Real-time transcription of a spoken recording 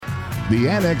The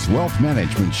Annex Wealth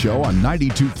Management Show on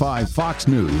 92.5 Fox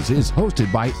News is hosted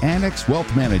by Annex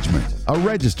Wealth Management, a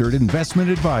registered investment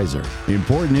advisor.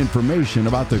 Important information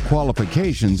about the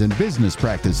qualifications and business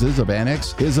practices of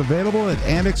Annex is available at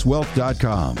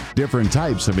annexwealth.com. Different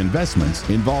types of investments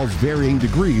involves varying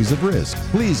degrees of risk.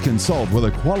 Please consult with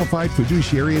a qualified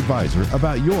fiduciary advisor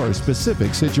about your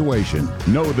specific situation.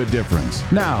 Know the difference.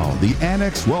 Now, the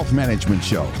Annex Wealth Management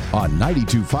Show on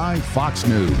 92.5 Fox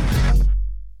News.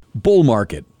 Bull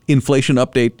market. Inflation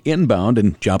update inbound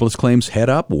and jobless claims head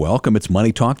up. Welcome. It's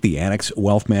Money Talk, the Annex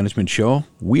Wealth Management Show.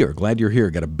 We are glad you're here.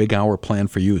 Got a big hour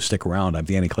planned for you. Stick around. I'm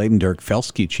Danny Clayton, Derek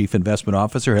Felsky, Chief Investment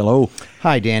Officer. Hello.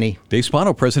 Hi, Danny. Dave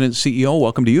Spano, President and CEO.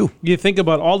 Welcome to you. You think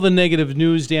about all the negative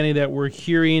news, Danny, that we're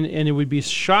hearing, and it would be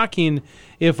shocking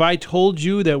if I told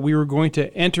you that we were going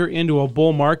to enter into a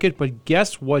bull market, but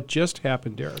guess what just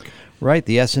happened, Derek? Right.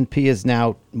 The S&P is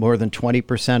now more than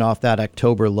 20% off that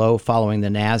October low following the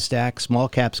NASDAQ. Small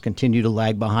caps continue to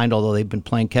lag behind, although they've been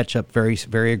playing catch up very,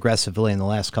 very aggressively in the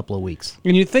last couple of weeks.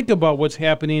 And you think about what's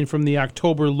happening from the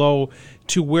October low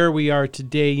to where we are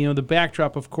today. You know, the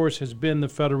backdrop, of course, has been the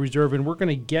Federal Reserve, and we're going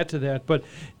to get to that. But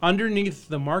underneath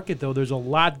the market, though, there's a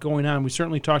lot going on. We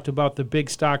certainly talked about the big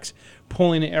stocks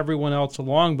pulling everyone else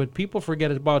along, but people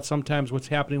forget about sometimes what's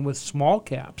happening with small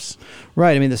caps.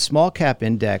 Right. I mean, the small cap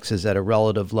index is at a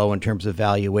relative low in terms of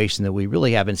valuation that we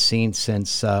really haven't seen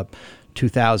since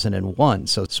 2001.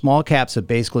 So small caps have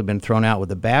basically been thrown out with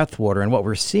the bathwater. And what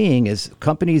we're seeing is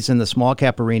companies in the small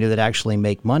cap arena that actually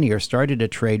make money are starting to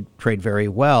trade very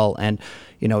well. And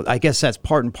you know, I guess that's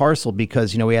part and parcel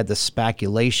because, you know, we had the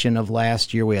speculation of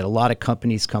last year. We had a lot of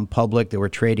companies come public that were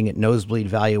trading at nosebleed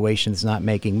valuations, not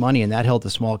making money, and that held the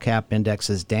small cap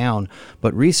indexes down.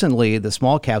 But recently, the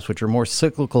small caps, which are more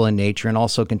cyclical in nature and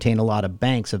also contain a lot of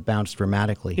banks, have bounced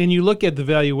dramatically. And you look at the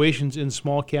valuations in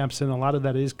small caps, and a lot of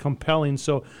that is compelling.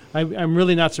 So I'm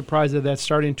really not surprised that that's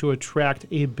starting to attract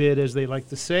a bid, as they like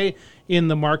to say, in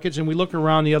the markets. And we look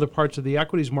around the other parts of the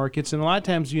equities markets, and a lot of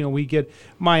times, you know, we get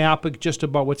myopic just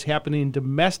about what's happening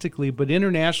domestically, but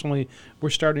internationally, we're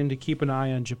starting to keep an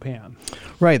eye on Japan.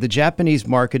 Right. The Japanese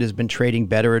market has been trading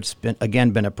better. It's been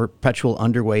a perpetual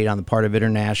underweight on the part of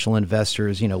international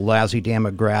investors, you know, lousy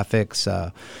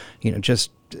demographics,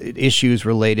 just issues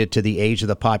related to the age of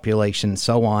the population and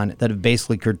so on that have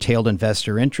basically curtailed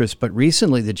investor interest. But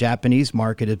recently, the Japanese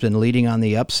market has been leading on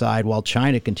the upside while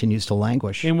China continues to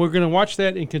languish. And we're going to watch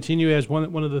that and continue as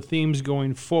one of the themes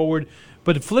going forward.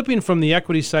 But flipping from the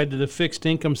equity side to the fixed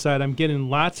income side, I'm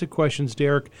getting lots of questions,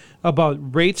 Derek, about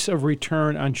rates of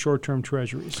return on short-term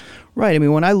treasuries. Right. I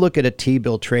mean, when I look at a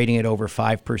T-bill trading at over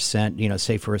 5%, you know,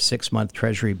 say for a 6-month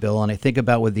treasury bill, and I think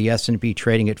about with the S&P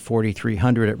trading at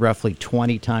 4,300 at roughly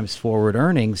 20 times forward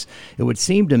earnings, it would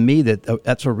seem to me that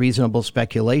that's a reasonable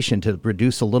speculation to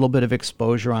reduce a little bit of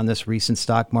exposure on this recent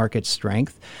stock market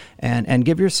strength and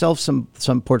give yourself some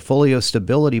portfolio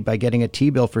stability by getting a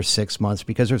T-bill for 6 months,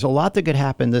 because there's a lot that could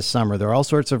happen this summer. There are all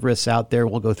sorts of risks out there.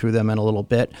 We'll go through them in a little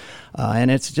bit.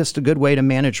 And it's just a good way to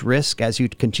manage risk as you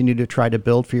continue to try to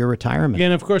build for your retirement.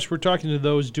 And of course, we're talking to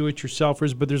those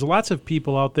do-it-yourselfers, but there's lots of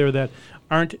people out there that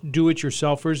aren't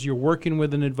do-it-yourselfers. You're working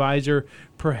with an advisor.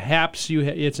 Perhaps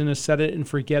it's in a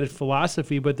set-it-and-forget-it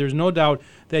philosophy, but there's no doubt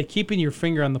that keeping your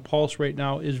finger on the pulse right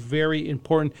now is very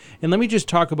important. And let me just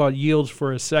talk about yields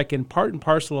for a second. Part and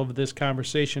parcel of this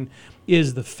conversation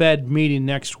is the Fed meeting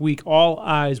next week. All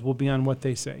eyes will be on what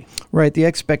they say. Right. The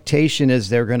expectation is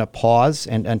they're going to pause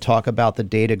and talk about the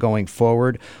data going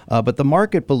forward. But the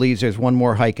market believes there's one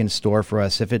more hike in store for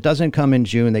us. If it doesn't come in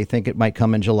June, they think it might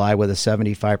come in July with a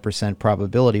 75%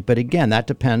 probability. But again, that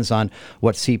depends on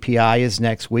what CPI is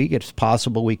next week. It's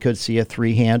possible we could see a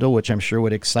 3 handle, which I'm sure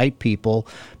would excite people.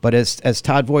 But as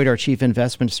Todd Voigt, our chief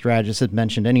investment strategist, has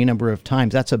mentioned any number of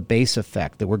times, that's a base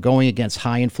effect, that we're going against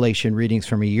high inflation readings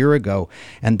from a year ago.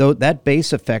 And though that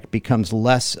base effect becomes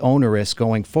less onerous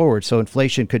going forward, so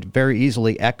inflation could very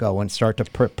easily echo and start to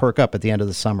perk up at the end of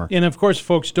the summer. And of course,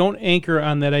 folks, don't anchor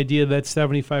on that idea that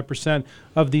 75%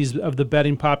 of the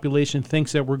betting population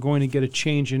thinks that we're going to get a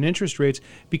change in interest rates,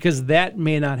 because that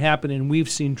may not happen. And we've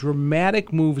seen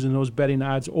dramatic moves in those betting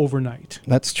odds overnight.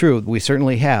 That's true. We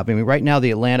certainly have. I mean, right now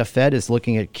the Atlanta Fed is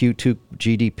looking at Q2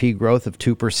 GDP growth of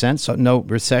 2%, so no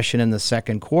recession in the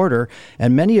second quarter.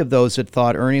 And many of those that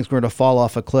thought earnings were to fall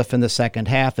off a cliff in the second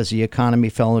half as the economy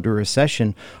fell into a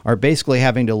recession are basically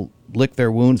having to lick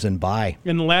their wounds and buy.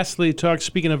 And lastly,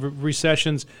 speaking of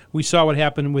recessions, we saw what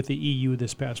happened with the EU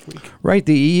this past week. Right.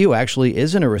 The EU actually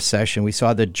is in a recession. We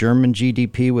saw the German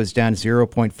GDP was down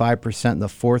 0.5% in the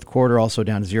fourth quarter, also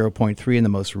down 0.3% in the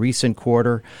most recent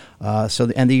quarter.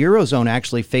 And the Eurozone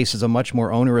actually faces a much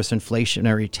more onerous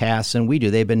inflationary task than we do.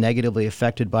 They've been negatively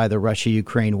affected by the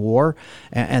Russia-Ukraine war,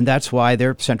 and that's why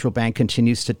their central bank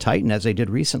continues to tighten as they did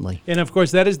recently. And of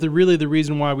course, that is really the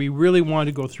reason why we really want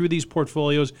to go through these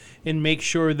portfolios and make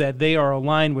sure that they are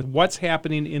aligned with what's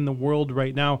happening in the world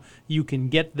right now. You can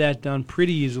get that done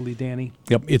pretty easily, Danny.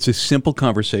 Yep, it's a simple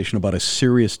conversation about a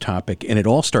serious topic, and it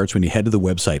all starts when you head to the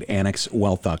website,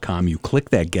 annexwealth.com. You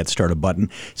click that Get Started button.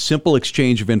 Simple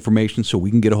exchange of information so we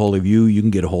can get a hold of you, you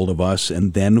can get a hold of us,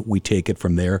 and then we take it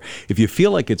from there. If you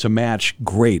feel like it's a match,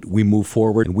 great. We move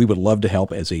forward, and we would love to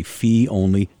help as a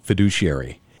fee-only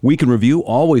fiduciary. Week in Review,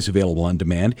 always available on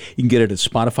demand. You can get it at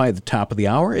Spotify at the top of the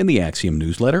hour, in the Axiom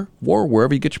newsletter, or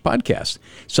wherever you get your podcasts.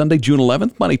 Sunday, June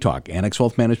 11th, Money Talk, Annex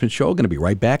Wealth Management Show. Going to be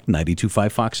right back,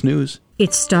 92.5 Fox News.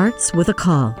 It starts with a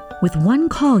call. With one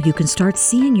call, you can start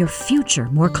seeing your future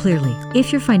more clearly.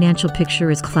 If your financial picture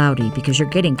is cloudy because you're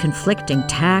getting conflicting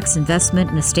tax,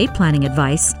 investment, and estate planning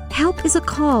advice, help is a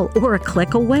call or a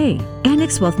click away.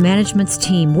 Annex Wealth Management's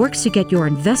team works to get your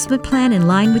investment plan in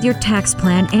line with your tax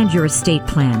plan and your estate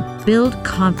plan. Build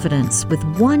confidence with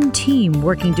one team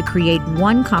working to create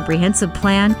one comprehensive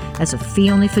plan as a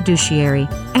fee-only fiduciary.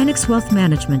 Annex Wealth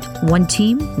Management. One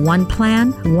team, one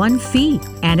plan, one fee.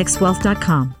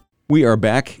 AnnexWealth.com. We are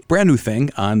back. Brand new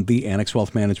thing on the Annex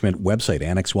Wealth Management website,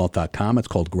 annexwealth.com. It's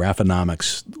called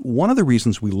Graphonomics. One of the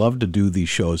reasons we love to do these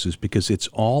shows is because it's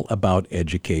all about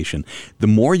education. The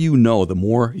more you know, the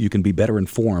more you can be better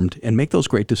informed and make those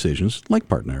great decisions, like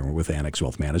partnering with Annex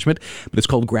Wealth Management. But it's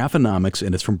called Graphonomics,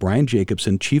 and it's from Brian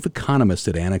Jacobson, Chief Economist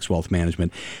at Annex Wealth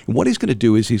Management. And what he's going to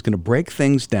do is he's going to break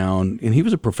things down, and he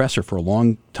was a professor for a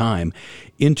long time,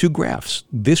 into graphs.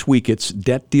 This week it's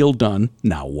debt deal done.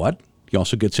 Now what? He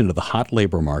also gets into the hot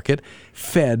labor market,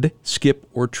 Fed, skip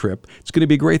or trip. It's going to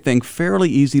be a great thing, fairly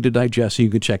easy to digest, so you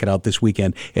can check it out this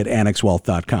weekend at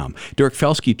annexwealth.com. Derek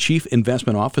Felsky, Chief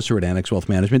Investment Officer at Annex Wealth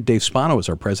Management. Dave Spano is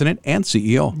our President and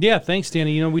CEO. Yeah, thanks,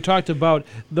 Danny. You know, we talked about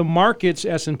the markets,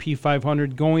 S&P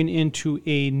 500, going into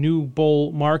a new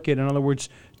bull market. In other words,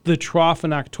 the trough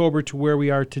in October to where we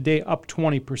are today, up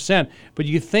 20%. But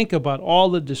you think about all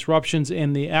the disruptions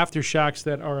and the aftershocks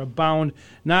that are abound,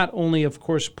 not only, of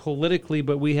course, politically,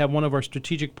 but we have one of our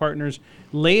strategic partners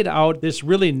laid out this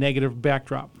really negative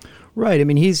backdrop. Right. I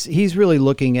mean, he's really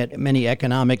looking at many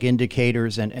economic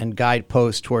indicators and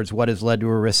guideposts towards what has led to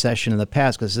a recession in the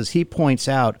past, because as he points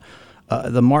out,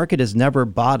 the market has never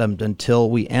bottomed until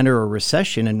we enter a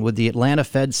recession. And with the Atlanta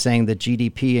Fed saying that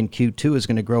GDP in Q2 is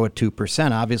going to grow at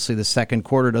 2%, obviously the second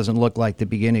quarter doesn't look like the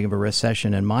beginning of a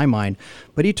recession in my mind.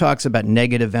 But he talks about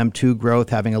negative M2 growth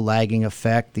having a lagging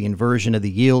effect, the inversion of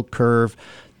the yield curve.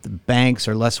 The banks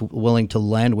are less willing to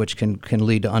lend, which can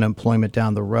lead to unemployment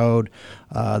down the road.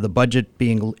 The budget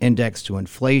being indexed to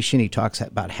inflation. He talks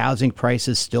about housing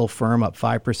prices still firm, up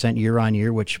 5% year on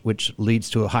year, which leads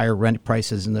to higher rent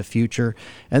prices in the future.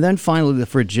 And then finally, the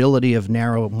fragility of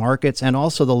narrow markets and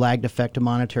also the lagged effect of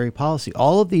monetary policy.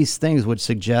 All of these things would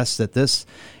suggest that this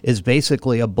is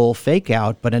basically a bull fake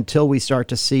out. But until we start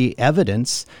to see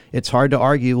evidence, it's hard to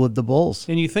argue with the bulls.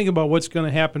 And you think about what's going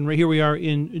to happen. Right here we are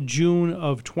in June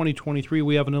of 2023.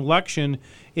 We have an election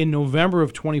in November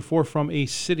of 24 from a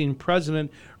sitting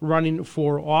president running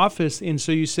for office. And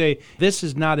so you say, this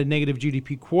is not a negative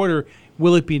GDP quarter.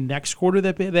 Will it be next quarter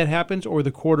that happens, or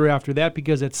the quarter after that?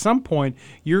 Because at some point,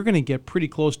 you're going to get pretty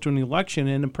close to an election,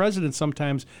 and the president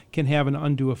sometimes can have an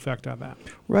undue effect on that.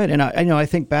 Right. And I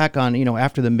think back on,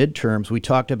 after the midterms, we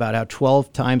talked about how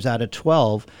 12 times out of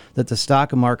 12 that the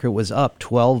stock market was up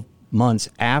 12 months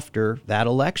after that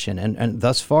election. And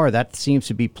thus far, that seems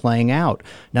to be playing out.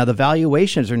 Now, the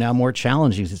valuations are now more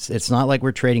challenging. It's not like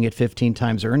we're trading at 15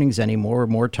 times earnings anymore,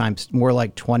 more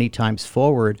like 20 times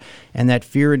forward. And that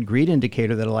fear and greed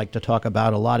indicator that I like to talk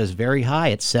about a lot is very high.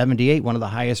 It's 78, one of the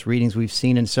highest readings we've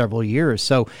seen in several years.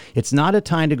 So it's not a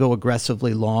time to go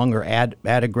aggressively long or add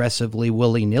aggressively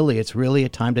willy-nilly. It's really a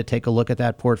time to take a look at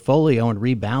that portfolio and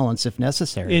rebalance if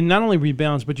necessary. And not only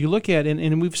rebalance, but you look at,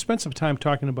 and we've spent some time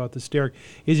talking about this, Derek,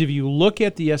 is if you look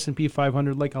at the S&P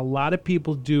 500 like a lot of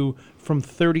people do from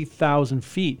 30,000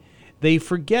 feet, they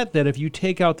forget that if you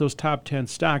take out those top 10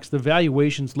 stocks, the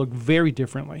valuations look very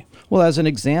differently. Well, as an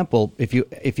example, if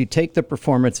you take the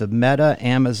performance of Meta,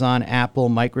 Amazon, Apple,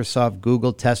 Microsoft,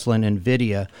 Google, Tesla, and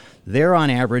NVIDIA, They're on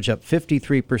average up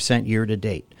 53% year to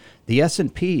date. The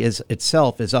S&P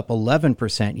itself is up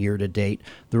 11% year to date.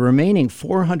 The remaining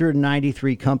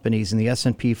 493 companies in the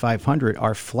S&P 500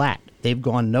 are flat. They've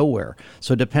gone nowhere.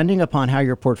 So depending upon how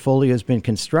your portfolio has been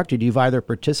constructed, you've either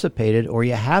participated or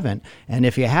you haven't. And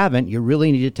if you haven't, you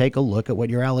really need to take a look at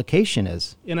what your allocation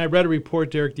is. And I read a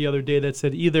report, Derek, the other day that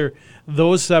said either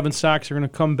those 7 stocks are going to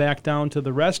come back down to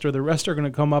the rest, or the rest are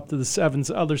going to come up to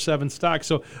the other 7 stocks.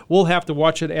 So we'll have to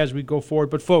watch it as we go forward.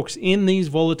 But folks, in these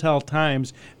volatile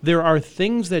times, there are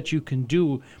things that you can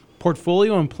do.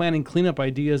 Portfolio and planning cleanup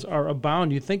ideas are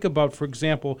abound. You think about, for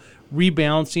example,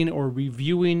 rebalancing or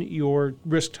reviewing your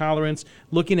risk tolerance,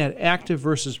 looking at active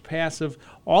versus passive.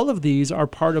 All of these are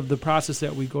part of the process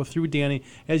that we go through, Danny,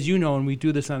 as you know, and we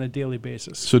do this on a daily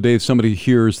basis. So, Dave, somebody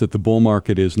hears that the bull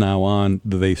market is now on.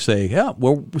 Do they say, yeah,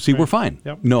 well, see, we're fine?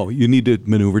 Yep. No, you need to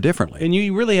maneuver differently. And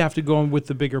you really have to go with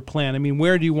the bigger plan. I mean,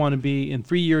 where do you want to be in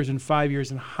 3 years and 5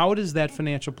 years, and how does that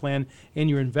financial plan and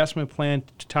your investment plan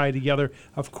tie together?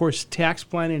 Of course, tax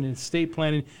planning and estate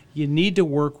planning, you need to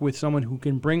work with someone who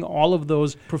can bring all of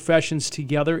those professions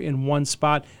together in one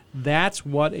spot. That's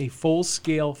what a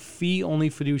full-scale, fee-only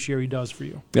fiduciary does for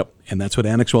you. Yep, and that's what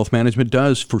Annex Wealth Management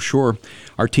does for sure.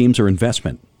 Our teams are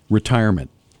investment, retirement,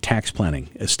 tax planning,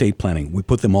 estate planning. We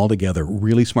put them all together.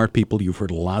 Really smart people. You've heard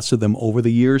lots of them over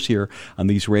the years here on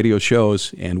these radio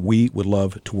shows, and we would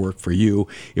love to work for you.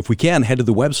 If we can, head to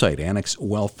the website,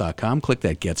 annexwealth.com. Click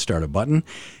that Get Started button.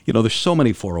 You know, there's so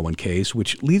many 401ks,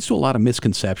 which leads to a lot of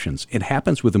misconceptions. It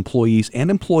happens with employees and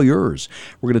employers.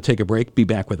 We're going to take a break. Be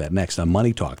back with that next on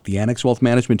Money Talk, the Annex Wealth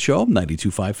Management Show,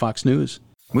 92.5 Fox News.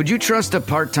 Would you trust a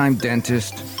part-time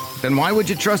dentist? Then why would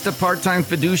you trust a part-time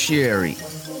fiduciary?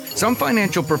 Some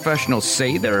financial professionals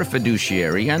say they're a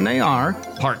fiduciary, and they are,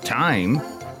 part-time.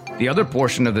 The other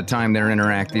portion of the time they're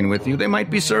interacting with you, they might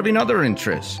be serving other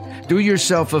interests. Do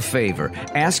yourself a favor.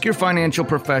 Ask your financial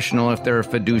professional if they're a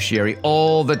fiduciary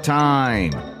all the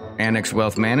time. Annex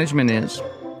Wealth Management is.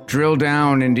 Drill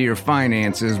down into your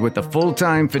finances with the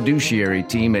full-time fiduciary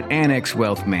team at Annex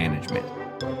Wealth Management.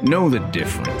 Know the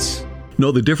difference.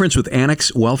 Know the difference with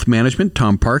Annex Wealth Management.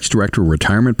 Tom Parks, Director of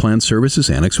Retirement Plan Services,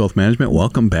 Annex Wealth Management.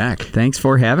 Welcome back. Thanks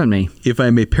for having me. If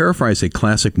I may paraphrase a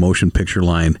classic motion picture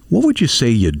line, what would you say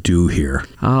you do here?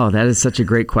 Oh, that is such a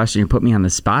great question. You put me on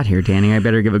the spot here, Danny. I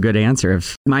better give a good answer.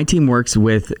 My team works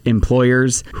with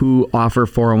employers who offer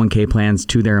 401k plans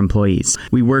to their employees.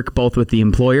 We work both with the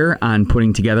employer on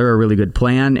putting together a really good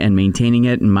plan and maintaining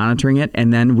it and monitoring it,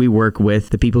 and then we work with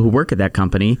the people who work at that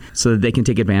company so that they can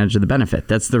take advantage of the benefit.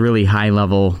 That's the really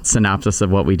high-level synopsis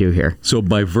of what we do here. So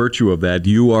by virtue of that,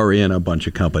 you are in a bunch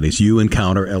of companies. You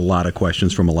encounter a lot of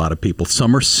questions from a lot of people.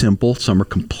 Some are simple, some are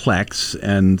complex,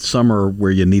 and some are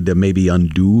where you need to maybe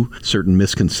undo certain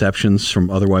misconceptions from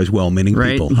otherwise well-meaning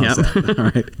people. How's that? All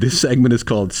right. This segment is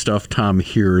called Stuff Tom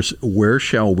Hears. Where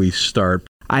shall we start?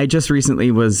 I just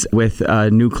recently was with a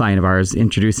new client of ours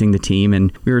introducing the team,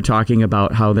 and we were talking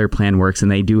about how their plan works, and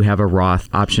they do have a Roth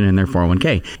option in their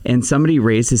 401k. And somebody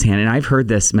raised his hand, and I've heard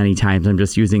this many times. I'm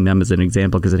just using them as an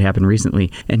example because it happened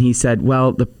recently. And he said,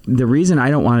 well, the reason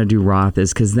I don't want to do Roth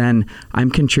is because then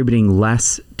I'm contributing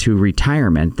less to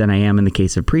retirement than I am in the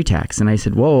case of pre-tax. And I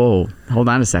said, whoa, hold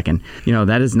on a second.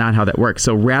 That is not how that works.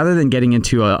 So rather than getting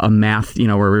into a math,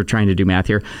 where we're trying to do math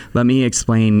here, let me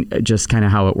explain just kind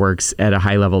of how it works at a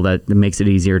high level that makes it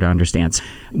easier to understand.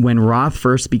 When Roth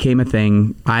first became a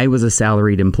thing, I was a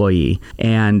salaried employee,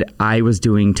 and I was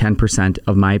doing 10%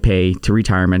 of my pay to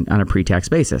retirement on a pre-tax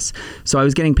basis. So I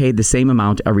was getting paid the same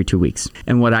amount every 2 weeks.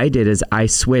 And what I did is I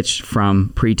switched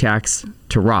from pre-tax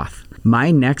to Roth.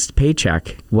 My next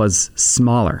paycheck was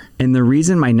smaller. And the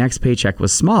reason my next paycheck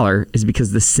was smaller is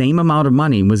because the same amount of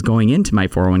money was going into my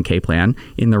 401k plan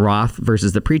in the Roth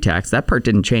versus the pre-tax. That part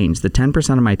didn't change. The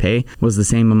 10% of my pay was the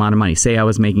same amount of money. Say I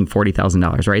was making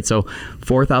 $40,000, right? So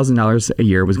 $4,000 a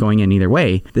year was going in either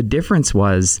way. The difference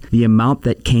was the amount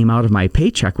that came out of my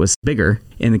paycheck was bigger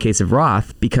in the case of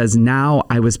Roth because now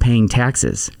I was paying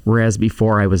taxes, whereas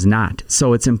before I was not.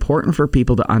 So it's important for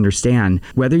people to understand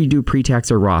whether you do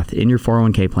pre-tax or Roth in your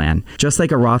 401k plan, just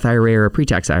like a Roth IRA or a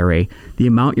pre-tax IRA, the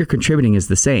amount you're contributing is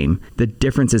the same. The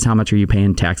difference is how much are you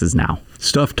paying taxes now.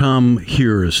 Stuff Tom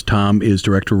hears. Tom is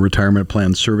Director of Retirement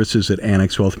Plan Services at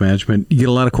Annex Wealth Management. You get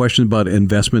a lot of questions about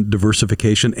investment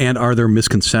diversification, and are there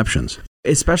misconceptions?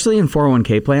 Especially in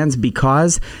 401k plans,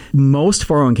 because most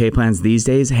 401k plans these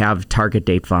days have target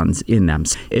date funds in them.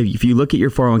 If you look at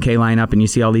your 401k lineup and you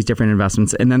see all these different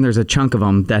investments, and then there's a chunk of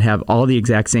them that have all the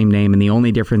exact same name, and the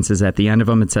only difference is at the end of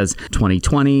them, it says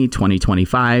 2020,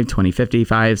 2025,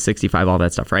 2055, 65, all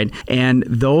that stuff, right? And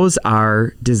those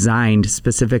are designed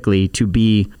specifically to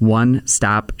be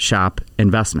one-stop shop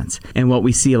investments. And what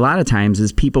we see a lot of times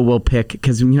is people will pick,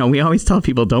 because we always tell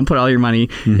people don't put all your money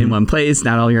in one place,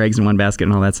 not all your eggs in one basket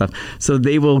and all that stuff. So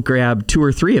they will grab 2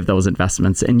 or 3 of those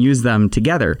investments and use them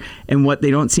together. And what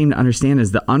they don't seem to understand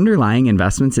is the underlying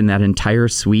investments in that entire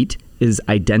suite is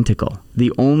identical.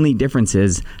 The only difference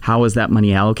is how is that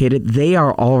money allocated? They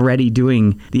are already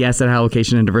doing the asset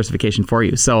allocation and diversification for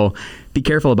you. So be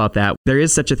careful about that. There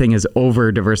is such a thing as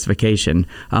over diversification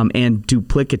and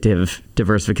duplicative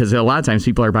diversification, because a lot of times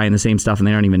people are buying the same stuff and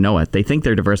they don't even know it. They think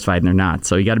they're diversified and they're not.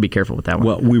 So you got to be careful with that one.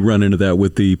 Well, we run into that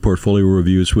with the portfolio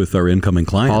reviews with our incoming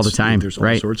clients. All the time. There's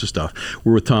all sorts of stuff.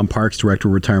 We're with Tom Parks, Director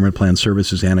of Retirement Plan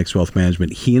Services, Annex Wealth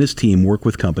Management. He and his team work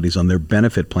with companies on their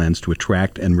benefit plans to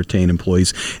attract and retain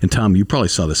employees. And Tom, you probably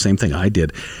saw the same thing I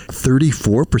did.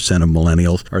 34% of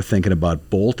millennials are thinking about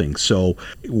bolting. So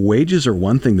wages are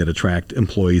one thing that attract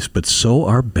employees, but so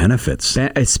are benefits.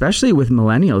 Especially with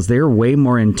millennials, they're way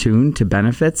more in tune to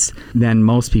benefits than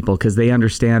most people, because they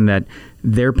understand that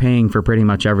they're paying for pretty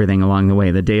much everything along the way.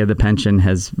 The day of the pension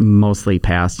has mostly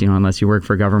passed, unless you work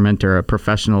for government or a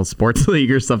professional sports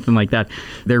league or something like that.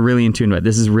 They're really in tune with it.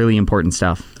 This is really important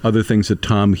stuff. Other things that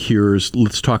Tom hears,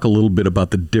 let's talk a little bit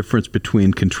about the difference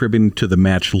between contributing to the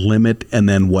match limit and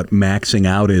then what maxing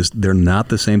out is. They're not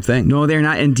the same thing. No, they're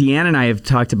not. And Deanna and I have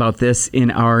talked about this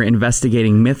in our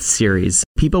Investigating Myths series.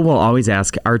 People will always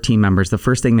ask our team members, the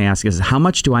first thing they ask is, how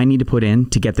much do I need to put in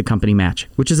to get the company match?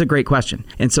 Which is a great question.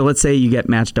 And so let's say you get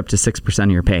matched up to 6%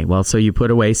 of your pay. Well, so you put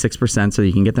away 6% so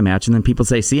you can get the match. And then people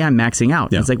say, see, I'm maxing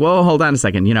out. Yeah. It's like, well, hold on a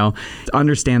second.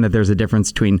 Understand that there's a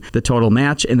difference between the total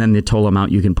match and then the total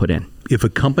amount you can put in. If a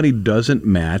company doesn't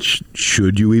match,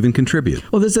 should you even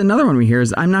contribute? Well, there's another one we hear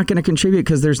is, I'm not going to contribute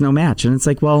because there's no match. And it's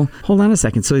like, well, hold on a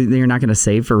second. So you're not going to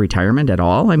save for retirement at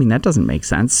all? I mean, that doesn't make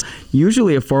sense.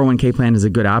 Usually a 401k plan is a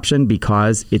good option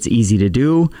because it's easy to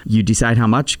do. You decide how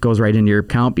much goes right into your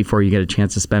account before you get a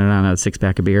chance to spend it on a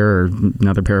 6-pack of beer or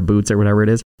another pair of boots or whatever it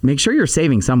is. Make sure you're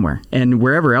saving somewhere, and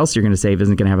wherever else you're going to save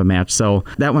isn't going to have a match. So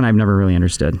that one I've never really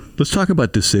understood. Let's talk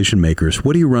about decision makers.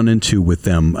 What do you run into with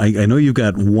them? I know you've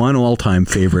got one all-time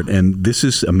favorite, and this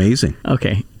is amazing.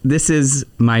 Okay. This is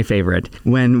my favorite.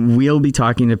 When we'll be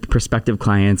talking to prospective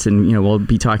clients and, we'll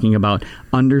be talking about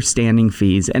understanding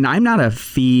fees. And I'm not a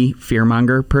fee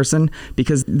fearmonger person,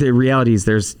 because the reality is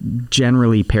there's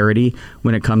generally parity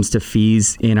when it comes to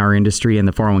fees in our industry and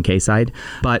the 401k side.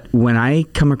 But when I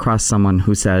come across someone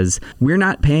who says, we're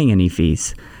not paying any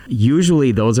fees,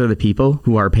 usually those are the people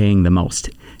who are paying the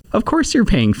most. Of course you're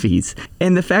paying fees.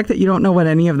 And the fact that you don't know what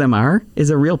any of them are is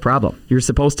a real problem. You're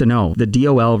supposed to know. The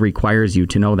DOL requires you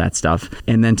to know that stuff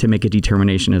and then to make a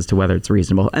determination as to whether it's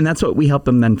reasonable. And that's what we help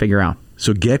them then figure out.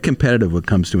 So get competitive when it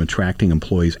comes to attracting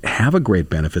employees. Have a great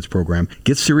benefits program.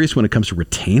 Get serious when it comes to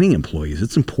retaining employees.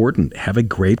 It's important. Have a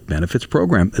great benefits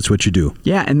program. That's what you do.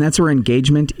 Yeah, and that's where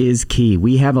engagement is key.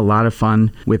 We have a lot of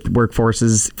fun with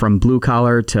workforces from blue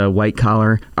collar to white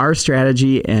collar. Our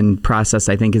strategy and process,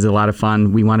 I think, is a lot of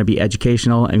fun. We want to be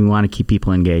educational and we want to keep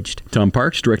people engaged. Tom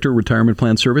Parks, Director of Retirement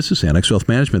Plan Services, Annex Wealth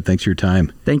Management. Thanks for your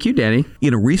time. Thank you, Danny.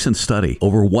 In a recent study,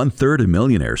 over 1/3 of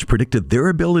millionaires predicted their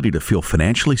ability to feel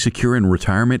financially secure in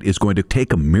retirement is going to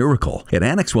take a miracle. At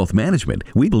Annex Wealth Management,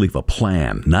 we believe a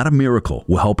plan, not a miracle,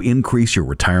 will help increase your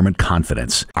retirement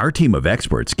confidence. Our team of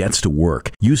experts gets to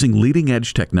work using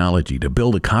leading-edge technology to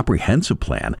build a comprehensive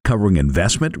plan covering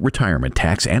investment, retirement,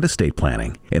 tax, and estate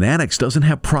planning. And Annex doesn't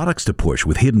have products to push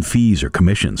with hidden fees or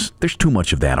commissions. There's too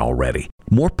much of that already.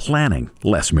 More planning,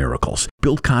 less miracles.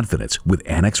 Build confidence with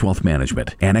Annex Wealth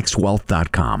Management.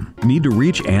 AnnexWealth.com. Need to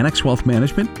reach Annex Wealth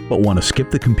Management but want to skip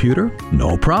the computer?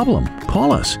 No problem.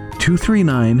 Call us.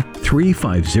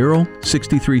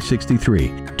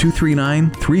 239-350-6363.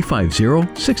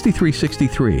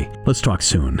 239-350-6363. Let's talk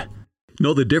soon.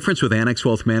 Know the difference with Annex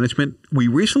Wealth Management? We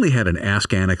recently had an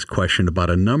Ask Annex question about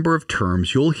a number of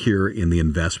terms you'll hear in the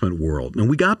investment world. And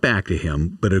we got back to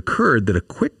him, but it occurred that a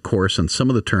quick course on some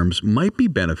of the terms might be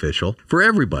beneficial for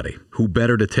everybody who Who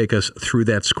better to take us through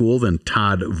that school than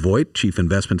Todd Voigt, Chief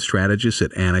Investment Strategist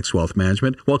at Annex Wealth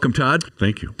Management. Welcome, Todd.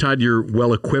 Thank you. Todd, you're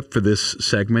well equipped for this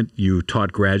segment. You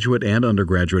taught graduate and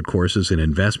undergraduate courses in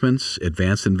investments,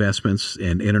 advanced investments,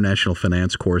 and international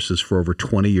finance courses for over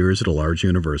 20 years at a large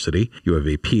university. You have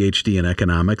a PhD in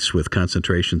economics with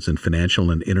concentrations in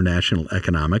financial and international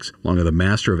economics, along with a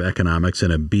Master of Economics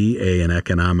and a BA in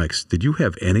economics. Did you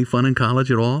have any fun in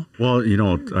college at all? Well,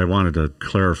 I wanted to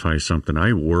clarify something.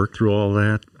 I worked through all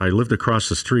that. I lived across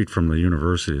the street from the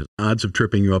university. Odds of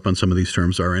tripping you up on some of these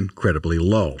terms are incredibly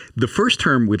low. The first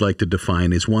term we'd like to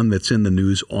define is one that's in the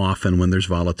news often when there's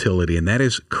volatility, and that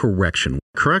is correction.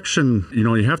 Correction,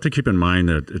 you have to keep in mind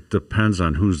that it depends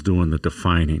on who's doing the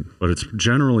defining, but it's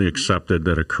generally accepted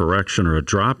that a correction or a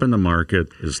drop in the market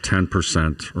is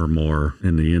 10% or more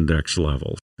in the index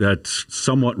levels. That's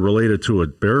somewhat related to a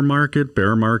bear market.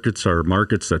 Bear markets are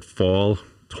markets that fall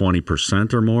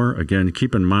 20% or more. Again,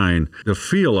 keep in mind the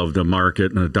feel of the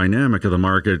market and the dynamic of the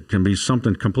market can be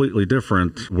something completely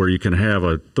different, where you can have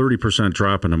a 30%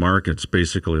 drop in the market. It's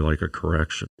basically like a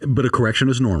correction. But a correction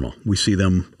is normal. We see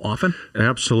them often?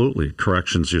 Absolutely.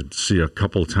 Corrections you see a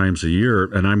couple of times a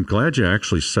year, and I'm glad you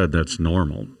actually said that's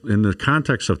normal. In the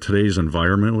context of today's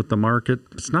environment with the market,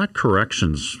 it's not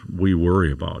corrections we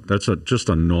worry about. That's just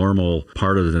a normal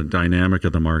part of the dynamic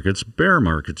of the market. It's bear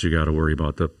markets you got to worry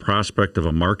about. The prospect of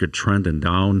a market trending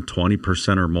down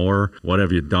 20% or more. What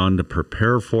have you done to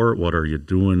prepare for it? What are you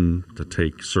doing to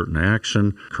take certain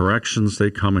action? Corrections,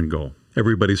 they come and go.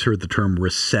 Everybody's heard the term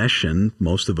recession.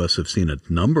 Most of us have seen a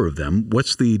number of them.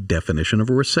 What's the definition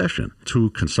of a recession? 2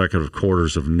 consecutive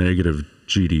quarters of negative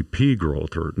GDP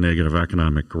growth or negative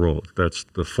economic growth. That's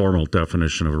the formal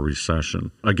definition of a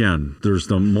recession. Again, there's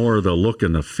the more the look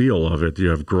and the feel of it. You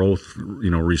have growth,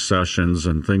 recessions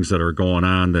and things that are going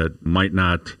on that might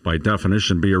not by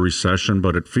definition be a recession,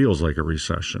 but it feels like a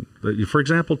recession. For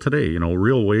example, today,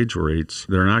 real wage rates,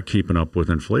 they're not keeping up with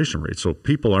inflation rates. So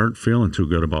people aren't feeling too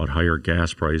good about higher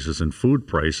gas prices and food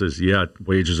prices, yet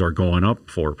wages are going up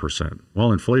 4%.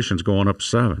 Well, inflation's going up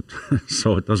 7%.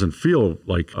 So it doesn't feel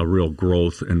like a real growth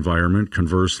environment.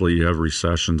 Conversely, you have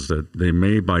recessions that they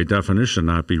may by definition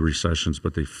not be recessions,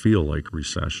 but they feel like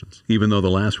recessions. Even though the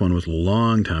last one was a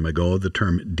long time ago, the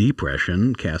term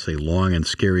depression casts a long and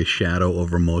scary shadow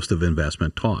over most of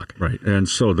investment talk. Right. And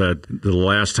so that the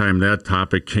last time that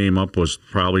topic came up was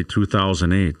probably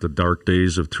 2008, the dark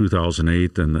days of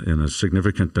 2008, and a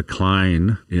significant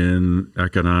decline in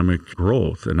economic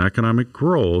growth. And economic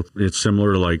growth, it's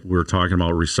similar like we're talking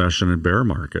about recession and bear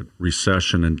market,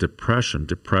 recession and depression.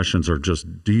 Depressions are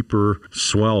just deeper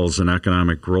swells in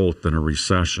economic growth than a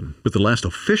recession. But the last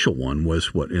official one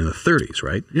was, in the 30s,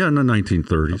 right? Yeah, in the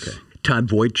 1930s. Okay. Todd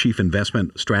Voigt, Chief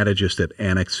Investment Strategist at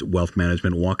Annex Wealth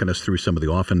Management, walking us through some of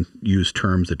the often used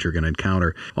terms that you're going to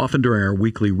encounter. Often during our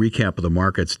weekly recap of the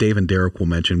markets, Dave and Derek will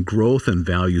mention growth and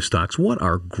value stocks. What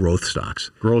are growth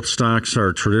stocks? Growth stocks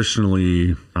are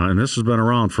traditionally, and this has been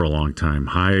around for a long time,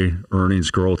 high earnings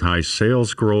growth, high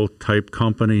sales growth type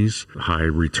companies, high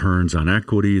returns on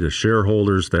equity to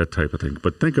shareholders, that type of thing.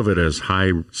 But think of it as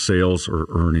high sales or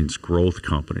earnings growth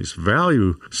companies.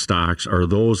 Value stocks are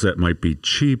those that might be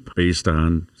cheap based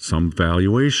on some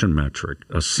valuation metric.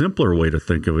 A simpler way to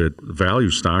think of it, value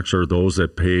stocks are those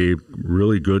that pay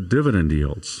really good dividend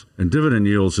yields. And dividend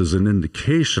yields is an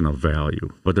indication of value,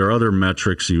 but there are other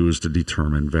metrics used to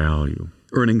determine value.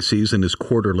 Earnings season is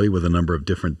quarterly with a number of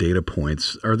different data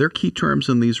points. Are there key terms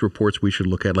in these reports we should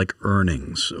look at, like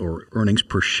earnings or earnings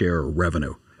per share or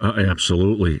revenue?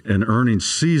 Absolutely. And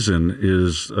earnings season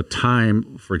is a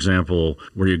time, for example,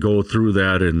 where you go through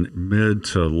that in mid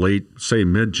to late, say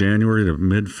mid-January to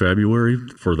mid-February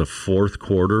for the fourth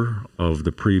quarter of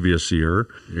the previous year.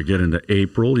 You get into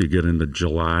April, you get into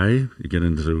July, you get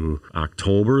into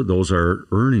October. Those are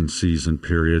earnings season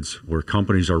periods where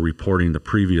companies are reporting the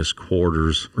previous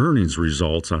quarter's earnings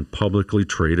results on publicly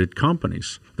traded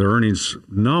companies. The earnings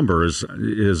number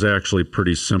is actually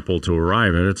pretty simple to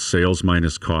arrive at. It's sales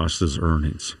minus cost is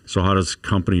earnings. So how does a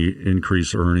company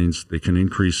increase earnings? They can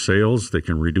increase sales, they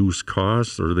can reduce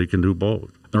costs, or they can do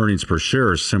both. Earnings per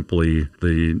share is simply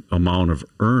the amount of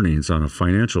earnings on a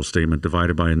financial statement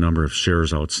divided by a number of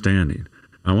shares outstanding.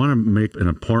 I want to make an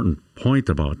important point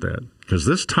about that, because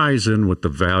this ties in with the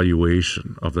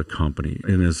valuation of the company.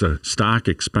 And is a stock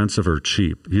expensive or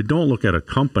cheap? You don't look at a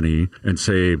company and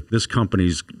say, this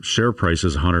company's share price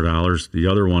is $100, the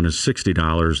other one is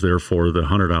 $60, therefore the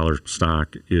 $100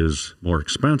 stock is more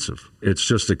expensive. It's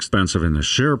just expensive in the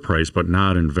share price, but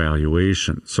not in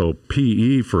valuation. So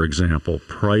PE, for example,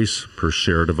 price per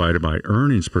share divided by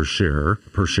earnings per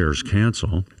shares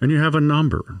cancel, and you have a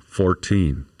number,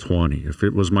 14. 20. If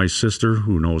it was my sister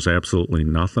who knows absolutely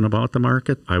nothing about the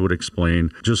market, I would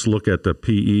explain, just look at the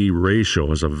PE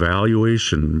ratio as a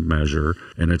valuation measure,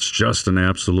 and it's just an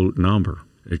absolute number.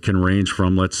 It can range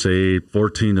from, let's say,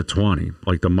 14 to 20,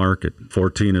 like the market.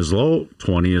 14 is low,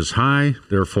 20 is high,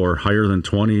 therefore higher than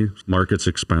 20, market's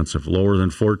expensive. Lower than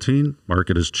 14,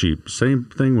 market is cheap. Same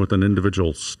thing with an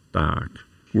individual stock.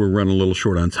 We're running a little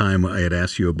short on time. I had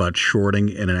asked you about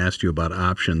shorting and I asked you about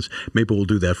options. Maybe we'll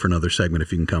do that for another segment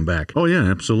if you can come back. Oh, yeah,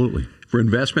 absolutely. For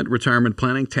investment, retirement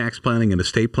planning, tax planning, and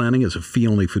estate planning as a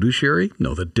fee-only fiduciary,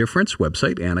 know the difference.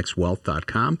 Website,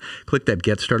 annexwealth.com. Click that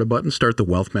Get Started button. Start the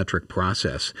Wealth Metric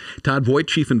process. Todd Voigt,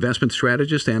 Chief Investment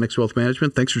Strategist, Annex Wealth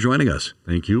Management. Thanks for joining us.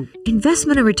 Thank you.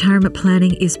 Investment and retirement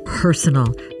planning is personal.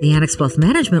 The Annex Wealth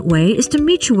Management way is to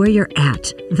meet you where you're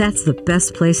at. That's the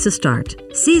best place to start.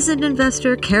 Seasoned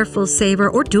investor, careful saver,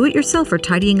 or do-it-yourselfer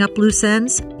tidying up loose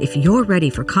ends? If you're ready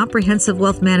for comprehensive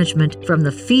wealth management from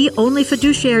the fee-only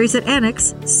fiduciaries at Annex,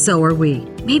 so are we.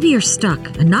 Maybe you're stuck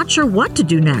and not sure what to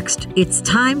do next. It's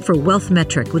time for Wealth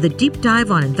Metric with a deep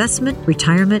dive on investment,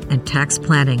 retirement, and tax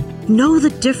planning. Know the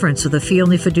difference with a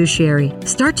fee-only fiduciary.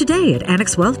 Start today at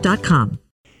annexwealth.com.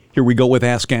 Here we go with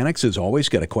Ask Annex. As always,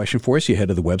 got a question for us. You head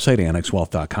to the website,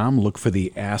 annexwealth.com. Look for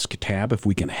the Ask tab. If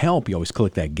we can help, you always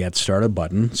click that Get Started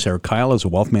button. Sarah Kyle is a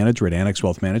wealth manager at Annex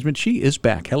Wealth Management. She is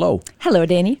back. Hello. Hello,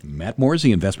 Danny. Matt Moore is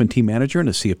the investment team manager and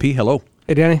a CFP. Hello.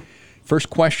 Hey, Danny.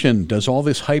 First question, does all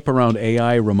this hype around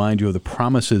AI remind you of the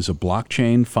promises of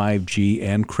blockchain, 5G,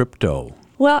 and crypto?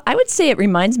 Well, I would say it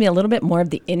reminds me a little bit more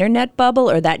of the internet bubble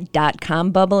or that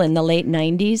 .com bubble in the late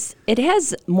 90s. It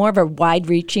has more of a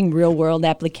wide-reaching real-world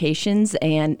applications,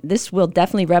 and this will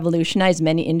definitely revolutionize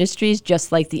many industries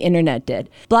just like the internet did.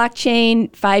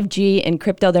 Blockchain, 5G, and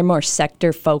crypto, they're more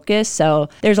sector-focused, so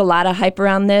there's a lot of hype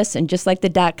around this, and just like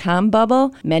the .com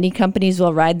bubble, many companies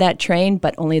will ride that train,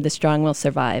 but only the strong will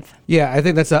survive. Yeah, I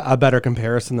think that's a better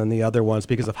comparison than the other ones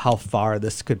because of how far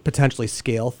this could potentially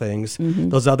scale things. Mm-hmm.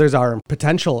 Those others are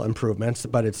potential improvements,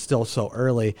 but it's still so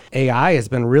early. AI has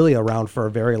been really around for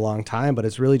a very long time, but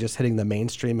it's really just hitting the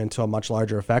mainstream into a much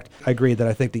larger effect. I agree that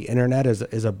I think the internet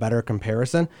is a better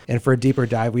comparison. And for a deeper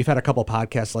dive, we've had a couple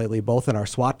podcasts lately, both in our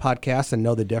SWAT podcast and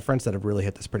Know the Difference, that have really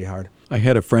hit this pretty hard. I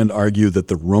had a friend argue that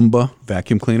the Roomba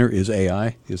vacuum cleaner is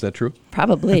AI. Is that true?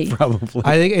 Probably. Probably.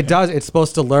 I think it does. It's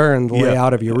supposed to learn the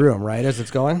layout of your room, right, as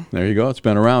it's going? There you go. It's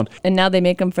been around. And now they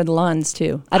make them for the lawns,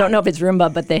 too. I don't know if it's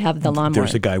Roomba, but they have the lawnmower.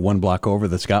 There's a guy one block over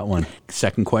that's got one.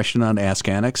 Second question on Ask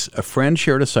Annex. A friend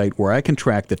shared a site where I can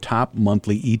track the top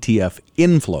monthly ETF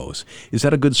inflows. Is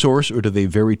that a good source, or do they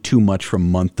vary too much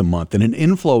from month to month? And an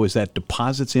inflow, is that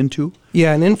deposits into?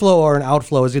 Yeah, an inflow or an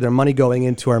outflow is either money going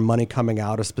into or money coming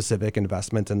out of specific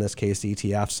investments, in this case,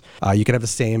 ETFs. You can have the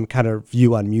same kind of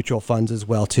view on mutual funds as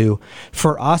well, too.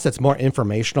 For us, it's more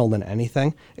informational than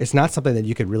anything. It's not something that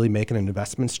you could really make an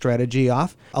investment strategy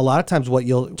off. A lot of times what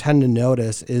you'll tend to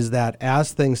notice is that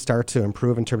as things start to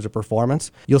improve in terms of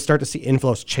performance, you'll start to see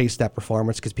inflows chase that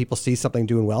performance because people see something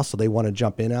doing well, so they want to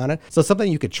jump in on it. So it's something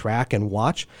you could track and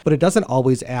watch, but it doesn't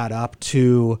always add up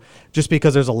to just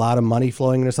because there's a lot of money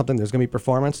flowing into something, there's going to be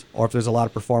performance, or if there's a lot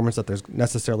of performance, that there's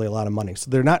necessarily a lot of money. So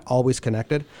they're not always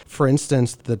connected. For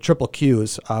instance, the triple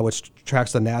Qs, which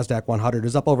tracks the NASDAQ 100,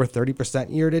 is up over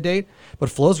 30% year to date, but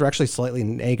flows are actually slightly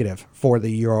negative for the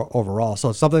year overall. So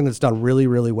it's something that's done really,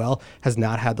 really well, has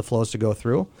not had the flows to go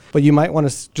through. But you might want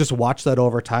to just watch that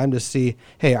over time to see,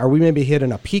 hey, are we maybe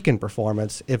hitting a peak in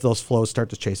performance if those flows start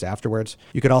to chase afterwards?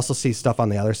 You could also see stuff on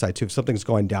the other side too. If something's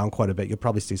going down quite a bit, you'll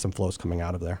probably see some flows coming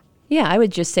out of there. Yeah, I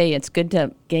would just say it's good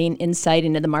to gain insight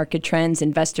into the market trends,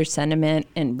 investor sentiment,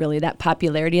 and really that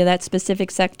popularity of that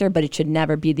specific sector, but it should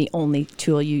never be the only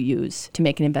tool you use to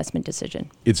make an investment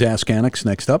decision. It's Ask Annex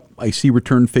next up. I see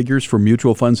return figures for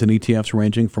mutual funds and ETFs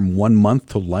ranging from 1 month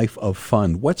to life of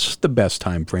fund. What's the best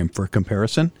time frame for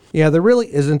comparison? Yeah, there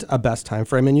really isn't a best time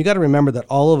frame. And you got to remember that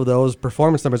all of those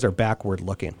performance numbers are backward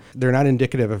looking. They're not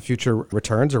indicative of future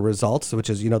returns or results, which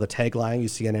is, the tagline you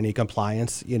see in any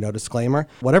compliance, disclaimer.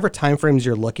 Whatever time frames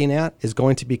you're looking at is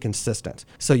going to be consistent.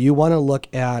 So you want to look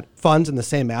at funds in the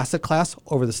same asset class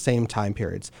over the same time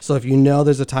periods. So if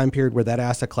there's a time period where that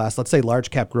asset class, let's say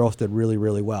large cap growth did really,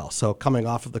 really well. So coming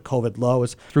off of the COVID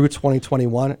lows through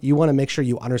 2021, you want to make sure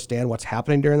you understand what's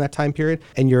happening during that time period.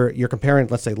 And you're comparing,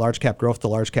 let's say, large cap growth to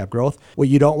large cap growth. What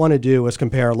you don't want to do is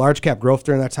compare large cap growth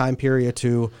during that time period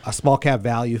to a small cap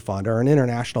value fund or an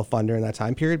international fund during that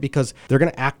time period, because they're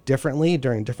going to act differently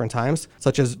during different times,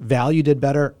 such as value did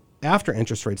better after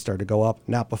interest rates started to go up,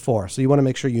 not before. So you want to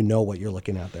make sure you know what you're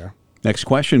looking at there. Next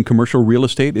question. Commercial real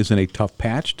estate is in a tough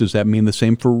patch. Does that mean the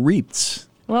same for REITs?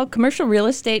 Well, commercial real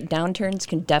estate downturns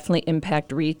can definitely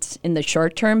impact REITs in the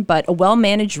short term, but a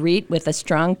well-managed REIT with a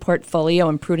strong portfolio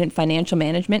and prudent financial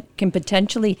management can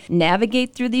potentially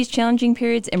navigate through these challenging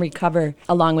periods and recover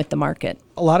along with the market.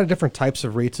 A lot of different types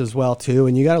of REITs as well, too.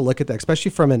 And you got to look at that,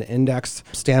 especially from an index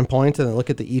standpoint, and then look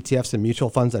at the ETFs and mutual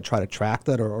funds that try to track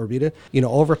that or beat it.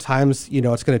 Over times,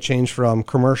 it's going to change from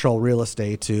commercial real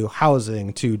estate to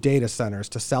housing to data centers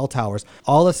to cell towers.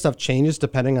 All this stuff changes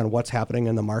depending on what's happening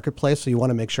in the marketplace. So you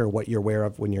want to make sure what you're aware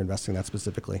of when you're investing in that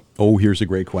specifically. Oh, here's a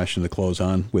great question to close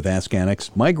on with Ask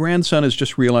Annex. My grandson has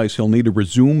just realized he'll need to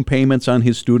resume payments on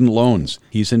his student loans.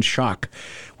 He's in shock.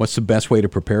 What's the best way to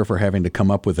prepare for having to come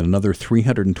up with another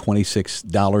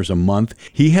 $326 a month?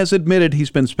 He has admitted he's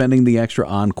been spending the extra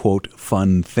on, quote,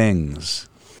 fun things.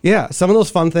 Yeah, some of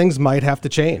those fun things might have to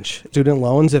change. Student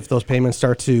loans, if those payments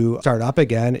start up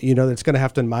again, it's going to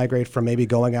have to migrate from maybe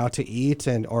going out to eat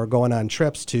or going on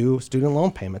trips to student loan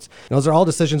payments. Those are all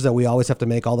decisions that we always have to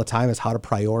make all the time, is how to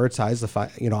prioritize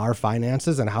our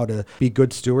finances and how to be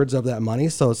good stewards of that money.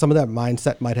 So some of that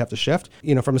mindset might have to shift.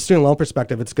 From a student loan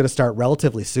perspective, it's going to start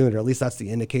relatively soon, or at least that's the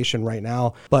indication right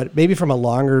now. But maybe from a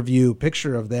longer view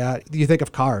picture of that, you think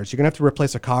of cars. You're going to have to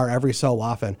replace a car every so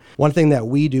often. One thing that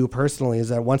we do personally is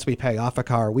that once we pay off a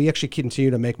car, we actually continue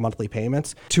to make monthly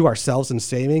payments to ourselves in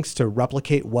savings to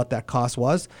replicate what that cost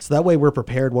was. So that way we're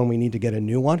prepared when we need to get a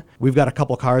new one. We've got a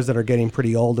couple cars that are getting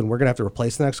pretty old and we're going to have to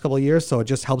replace the next couple of years. So it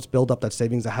just helps build up that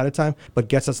savings ahead of time, but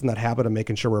gets us in that habit of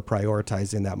making sure we're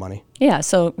prioritizing that money. Yeah,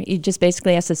 so you just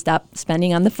basically have to stop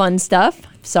spending on the fun stuff.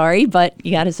 Sorry, but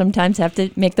you got to sometimes have to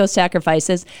make those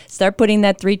sacrifices. Start putting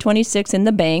that $326 in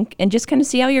the bank and just kind of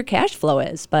see how your cash flow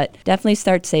is. But definitely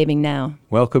start saving now.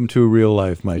 Welcome to real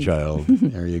life, my child.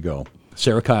 There you go.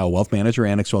 Sarah Kyle, Wealth Manager,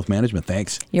 Annex Wealth Management.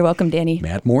 Thanks. You're welcome, Danny.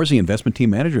 Matt Morsey, Investment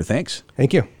Team Manager. Thanks.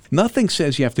 Thank you. Nothing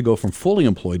says you have to go from fully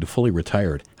employed to fully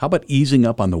retired. How about easing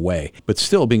up on the way, but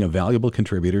still being a valuable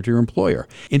contributor to your employer?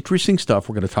 Interesting stuff.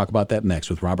 We're going to talk about that next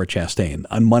with Robert Chastain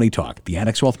on Money Talk, the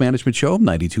Annex Wealth Management Show,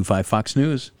 92.5 Fox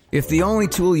News. If the only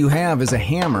tool you have is a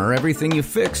hammer, everything you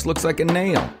fix looks like a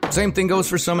nail. Same thing goes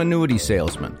for some annuity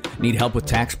salesman. Need help with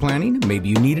tax planning? Maybe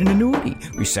you need an annuity.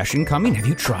 Recession coming? Have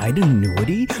you tried an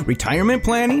annuity? Retirement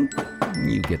planning?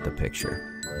 You get the picture.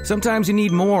 Sometimes you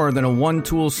need more than a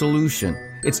one-tool solution.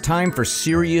 It's time for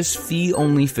serious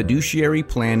fee-only fiduciary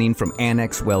planning from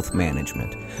Annex Wealth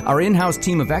Management. Our in-house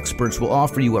team of experts will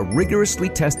offer you a rigorously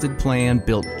tested plan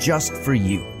built just for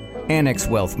you. Annex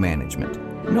Wealth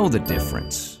Management. Know the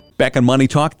difference. Back on Money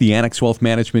Talk, the Annex Wealth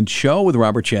Management Show with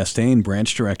Robert Chastain,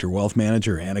 Branch Director, Wealth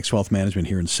Manager, Annex Wealth Management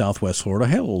here in Southwest Florida.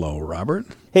 Hello, Robert.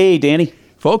 Hey, Danny.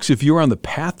 Folks, if you're on the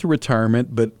path to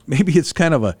retirement, but maybe it's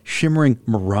kind of a shimmering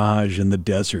mirage in the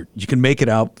desert, you can make it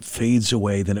out, fades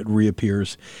away, then it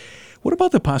reappears. What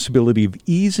about the possibility of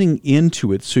easing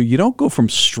into it so you don't go from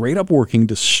straight up working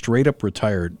to straight up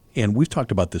retired? And we've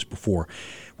talked about this before.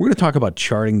 We're going to talk about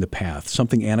charting the path,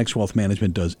 something Annex Wealth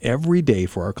Management does every day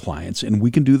for our clients, and we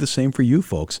can do the same for you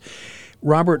folks.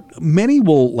 Robert, many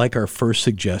will like our first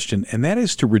suggestion, and that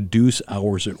is to reduce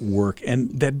hours at work.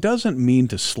 And that doesn't mean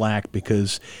to slack,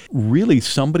 because really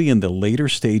somebody in the later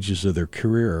stages of their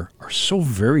career are so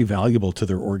very valuable to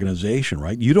their organization,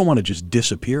 right? You don't want to just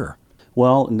disappear.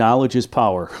 Well, knowledge is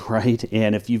power, right?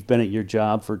 And if you've been at your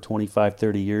job for 25,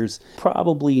 30 years,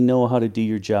 probably know how to do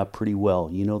your job pretty well.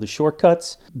 You know the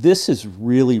shortcuts. This is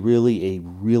really a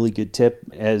really good tip.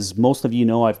 As most of you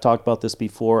know, I've talked about this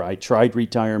before. I tried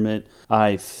retirement.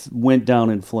 I went down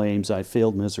in flames. I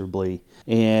failed miserably.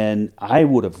 And I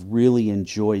would have really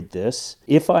enjoyed this.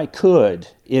 If I could,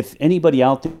 if anybody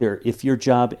out there, if your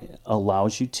job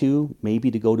allows you to, maybe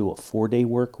to go to a 4-day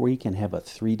work week and have a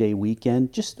 3-day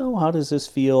weekend, just know, how does this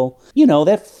feel? You know,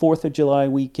 that 4th of July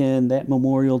weekend, that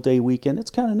Memorial Day weekend,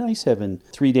 it's kind of nice having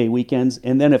 3-day weekends.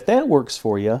 And then if that works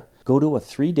for you, go to a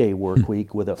 3-day work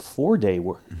week with a 4-day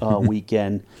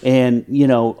weekend, and, you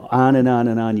know, on and on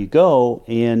and on you go.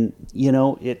 And, you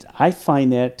know, I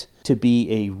find that to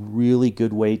be a really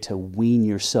good way to wean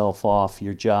yourself off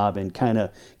your job and kind of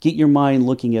get your mind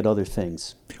looking at other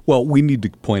things. Well, we need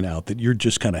to point out that you're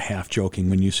just kind of half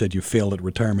joking when you said you failed at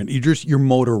retirement. Your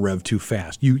motor revved too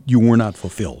fast. You were not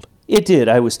fulfilled. It did.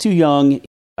 I was too young.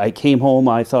 I came home,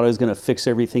 I thought I was going to fix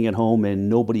everything at home, and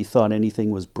nobody thought anything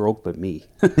was broke but me.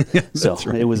 So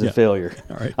right. It was a failure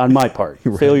on my part.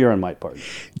 Right. Failure on my part.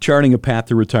 Charting a path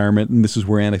to retirement, and this is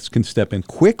where Annex can step in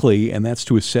quickly, and that's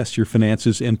to assess your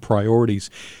finances and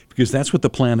priorities, because that's what the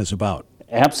plan is about.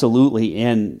 Absolutely.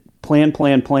 And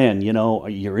plan, you know,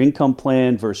 your income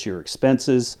plan versus your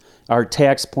expenses, our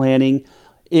tax planning.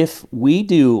 If we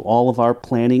do all of our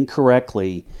planning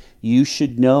correctly, you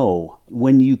should know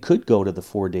when you could go to the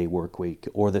 4-day work week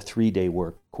or the 3-day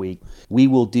work week. We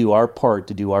will do our part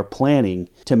to do our planning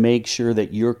to make sure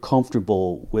that you're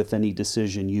comfortable with any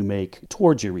decision you make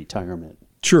towards your retirement.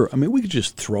 Sure. I mean, we could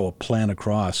just throw a plan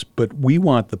across, but we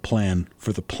want the plan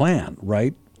for the plan,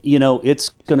 right? You know, it's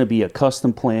going to be a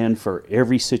custom plan for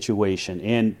every situation.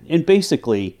 And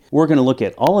basically, we're going to look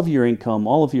at all of your income,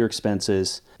 all of your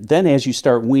expenses. Then as you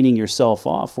start weaning yourself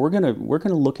off, we're going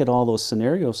to look at all those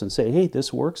scenarios and say, hey,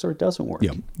 this works or it doesn't work.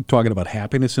 Yeah, talking about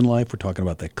happiness in life, we're talking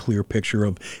about that clear picture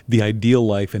of the ideal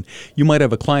life. And you might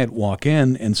have a client walk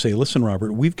in and say, listen,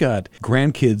 Robert, we've got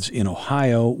grandkids in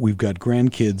Ohio, we've got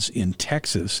grandkids in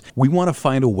Texas. We want to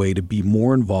find a way to be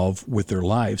more involved with their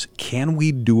lives. Can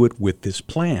we do it with this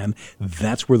plan?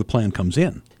 That's where the plan comes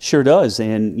in. Sure does.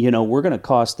 And, you know, we're going to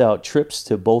cost out trips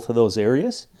to both of those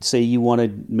areas. Say you want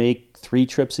to make 3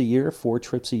 trips a year, 4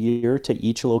 trips a year to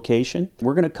each location.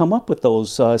 We're going to come up with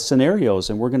those scenarios,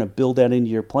 and we're going to build that into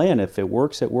your plan. If it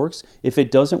works, it works. If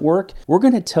it doesn't work, we're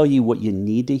going to tell you what you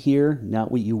need to hear,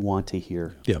 not what you want to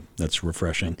hear. Yeah, that's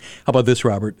refreshing. How about this,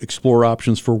 Robert? Explore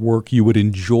options for work you would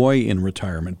enjoy in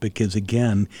retirement because,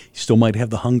 again, you still might have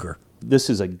the hunger.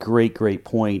 This is a great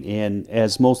point. And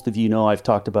as most of you know, I've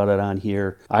talked about it on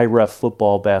here. I ref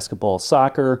football, basketball,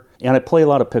 soccer, and I play a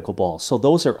lot of pickleball. So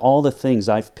those are all the things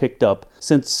I've picked up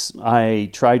since I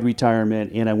tried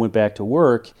retirement and I went back to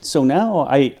work. So now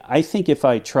I think if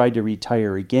I tried to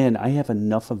retire again, I have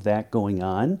enough of that going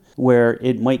on where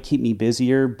it might keep me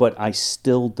busier, but I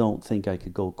still don't think I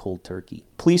could go cold turkey.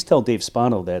 Please tell Dave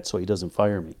Spano that so he doesn't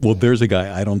fire me. Well, there's a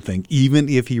guy I don't think, even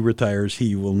if he retires,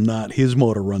 he will not. His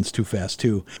motor runs too fast,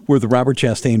 too. We're the Robert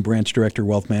Chastain, Branch Director,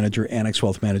 Wealth Manager, Annex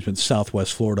Wealth Management,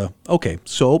 Southwest Florida. Okay,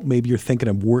 so maybe you're thinking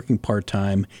of working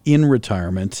part-time in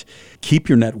retirement. Keep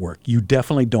your network. You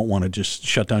definitely don't want to just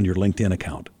shut down your LinkedIn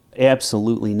account.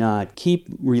 Absolutely not. Keep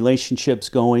relationships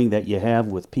going that you have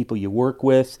with people you work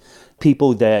with,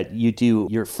 people that you do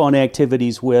your fun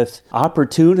activities with.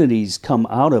 Opportunities come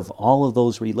out of all of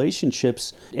those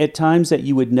relationships at times that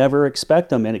you would never expect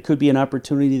them, and it could be an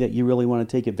opportunity that you really want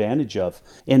to take advantage of.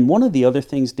 And one of the other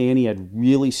things, Danny, I'd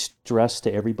really stress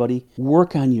to everybody,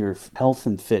 work on your health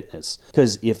and fitness.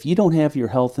 Because if you don't have your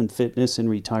health and fitness in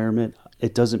retirement,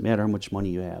 it doesn't matter how much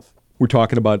money you have. We're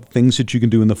talking about things that you can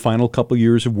do in the final couple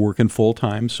years of working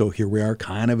full-time. So here we are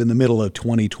kind of in the middle of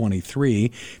 2023.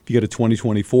 If you get a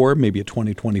 2024, maybe a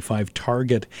 2025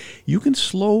 target, you can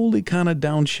slowly kind of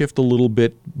downshift a little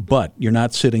bit, but you're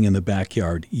not sitting in the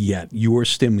backyard yet. You are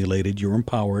stimulated. You're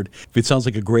empowered. If it sounds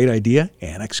like a great idea,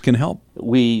 Annex can help.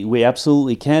 We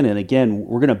absolutely can. And again,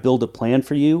 we're going to build a plan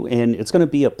for you, and it's going to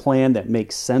be a plan that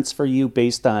makes sense for you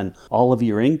based on all of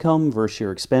your income versus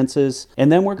your expenses.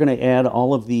 And then we're going to add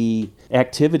all of the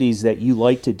activities that you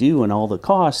like to do and all the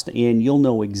cost, and you'll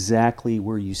know exactly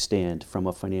where you stand from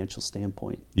a financial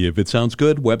standpoint. If it sounds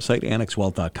good, website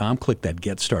annexwealth.com. Click that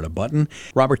Get Started button.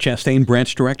 Robert Chastain,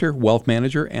 Branch Director, Wealth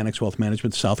Manager, Annex Wealth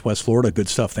Management, Southwest Florida. Good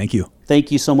stuff. Thank you.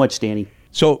 Thank you so much, Danny.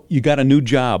 So you got a new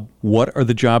job. What are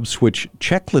the job switch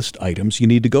checklist items you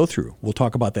need to go through? We'll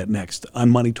talk about that next on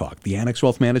Money Talk, the Annex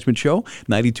Wealth Management Show,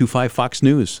 92.5 Fox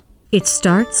News. It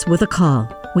starts with a call.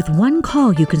 With one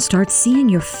call, you can start seeing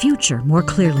your future more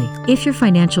clearly. If your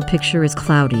financial picture is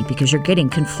cloudy because you're getting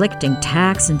conflicting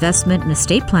tax, investment, and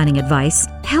estate planning advice,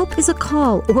 help is a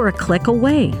call or a click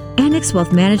away. Annex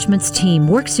Wealth Management's team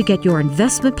works to get your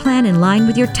investment plan in line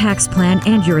with your tax plan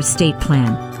and your estate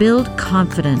plan. Build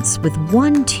confidence with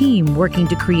one team working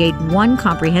to create one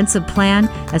comprehensive plan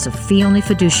as a fee-only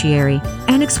fiduciary.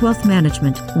 Annex Wealth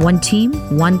Management. One team,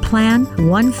 one plan,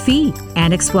 one fee.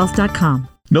 AnnexWealth.com.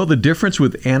 Know the difference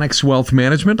with Annex Wealth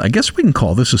Management? I guess we can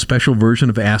call this a special version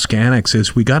of Ask Annex,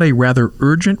 as we got a rather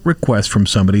urgent request from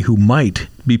somebody who might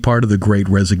be part of the Great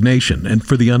Resignation. And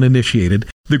for the uninitiated,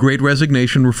 the Great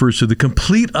Resignation refers to the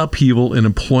complete upheaval in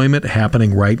employment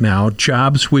happening right now.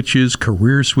 Job switches,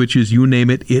 career switches, you name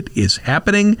it, it is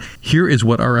happening. Here is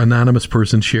what our anonymous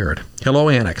person shared. Hello,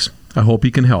 Annex. I hope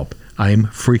you can help. I'm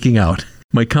freaking out.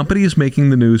 My company is making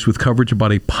the news with coverage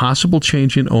about a possible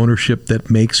change in ownership that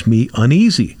makes me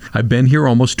uneasy. I've been here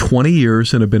almost 20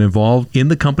 years and have been involved in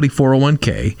the company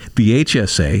 401k, the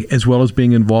HSA, as well as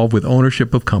being involved with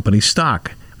ownership of company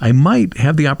stock. I might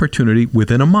have the opportunity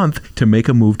within a month to make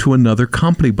a move to another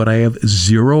company, but I have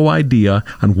zero idea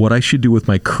on what I should do with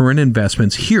my current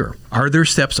investments here. Are there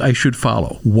steps I should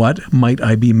follow? What might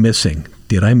I be missing?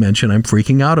 Did I mention I'm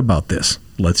freaking out about this?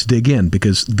 Let's dig in,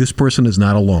 because this person is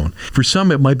not alone. For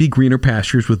some, it might be greener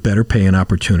pastures with better pay and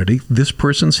opportunity. This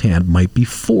person's hand might be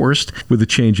forced with a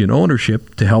change in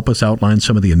ownership. To help us outline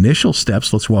some of the initial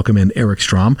steps, let's welcome in Eric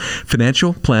Strom,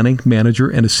 Financial Planning Manager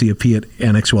and a CFP at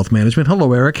Annex Wealth Management.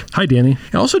 Hello, Eric. Hi, Danny.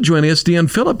 And also joining us, Deanne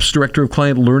Phillips, Director of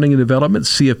Client Learning and Development,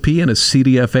 CFP and a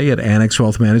CDFA at Annex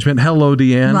Wealth Management. Hello,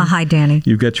 Deanne. Well, hi, Danny.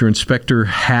 You've got your inspector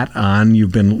hat on.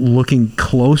 You've been looking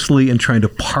closely and trying to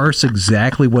parse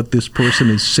exactly what this person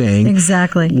is saying.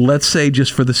 Exactly. Let's say,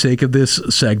 just for the sake of this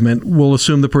segment, we'll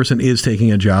assume the person is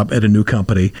taking a job at a new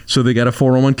company. So they got a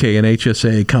 401k, an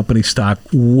HSA, company stock.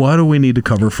 What do we need to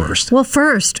cover first? Well,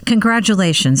 first,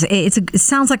 congratulations. It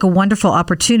sounds like a wonderful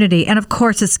opportunity. And of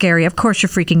course, it's scary. Of course, you're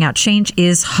freaking out. Change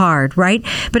is hard, right?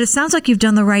 But it sounds like you've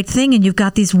done the right thing, and you've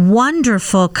got these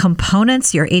wonderful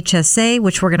components, your HSA,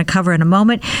 which we're going to cover in a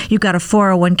moment. You've got a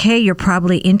 401k. You're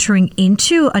probably entering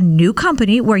into a new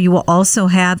company where you will also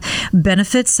have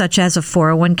benefits such as a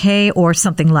 401k or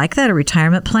something like that, a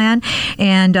retirement plan,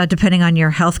 and depending on your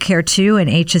health care too, an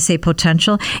HSA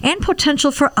potential, and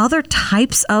potential for other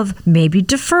types of maybe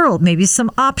deferral, maybe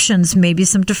some options, maybe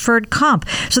some deferred comp.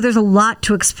 So there's a lot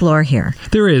to explore here.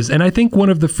 There is. And I think one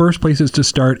of the first places to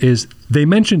start is they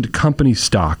mentioned company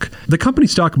stock. The company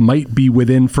stock might be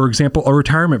within, for example, a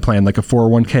retirement plan like a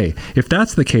 401k. If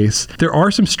that's the case, there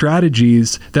are some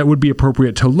strategies that would be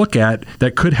appropriate to look at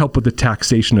that could help with the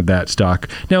taxation of that stock.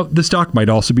 Now, the stock might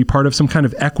also be part of some kind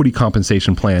of equity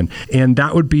compensation plan, and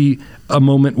that would be a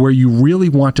moment where you really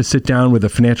want to sit down with a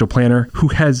financial planner who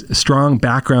has strong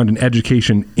background and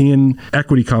education in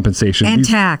equity compensation. And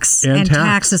tax. And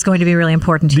tax is going to be really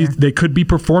important here. They could be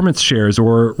performance shares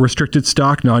or restricted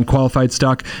stock, non-qualified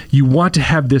stock. You want to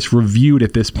have this reviewed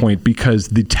at this point because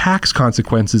the tax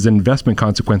consequences and investment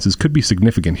consequences could be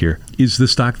significant here. Is the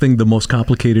stock thing the most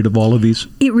complicated of all of these?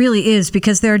 It really is,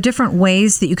 because there are different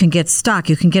ways that you can get stock.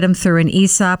 You can get them through an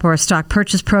ESOP or a stock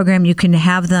purchase program. You can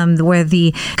have them where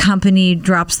the company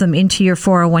drops them into your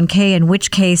 401k, in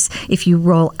which case, if you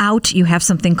roll out, you have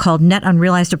something called net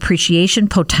unrealized appreciation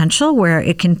potential, where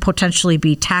it can potentially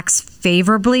be tax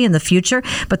favorably in the future,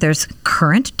 but there's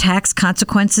current tax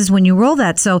consequences when you roll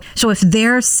that. So if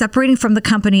they're separating from the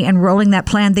company and rolling that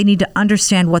plan, they need to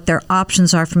understand what their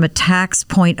options are from a tax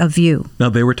point of view. Now,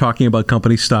 they were talking about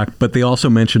company stock, but they also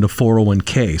mentioned a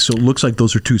 401k. So it looks like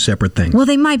those are two separate things. Well,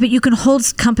 they might, but you can hold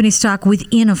company stock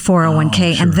within a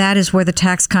 401k, sure. And that is where the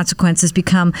tax consequences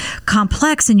become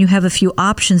complex, and you have a few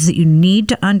options that you need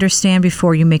to understand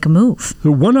before you make a move.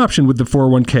 The one option with the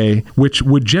 401k, which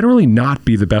would generally not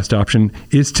be the best option,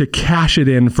 is to cash it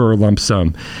in for a lump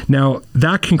sum. Now,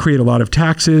 that can create a lot of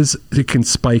taxes. It can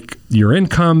spike your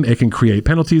income. It can create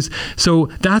penalties. So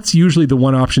that's usually the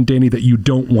one option, Danny, that you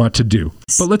don't want to do.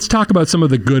 But let's talk about some of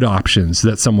the good options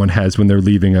that someone has when they're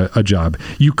leaving a job.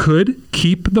 You could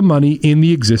keep the money in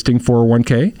the existing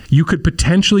 401k. You could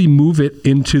potentially move it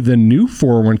into the new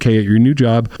 401k at your new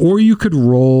job, or you could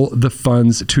roll the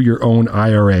funds to your own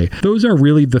IRA. Those are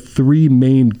really the three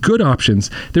main good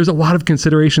options. There's a lot of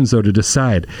considerations, though, to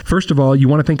decide. First of all, you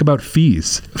want to think about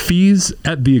fees. Fees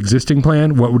at the existing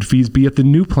plan, what would fees be at the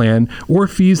new plan, or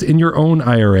fees in your own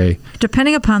IRA?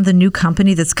 Depending upon the new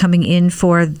company that's coming in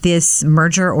for this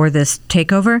merger or this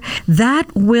takeover,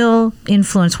 that will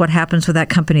influence what happens with that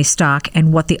company stock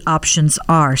and what the options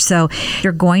are. So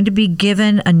you're going to be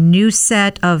given a new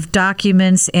set of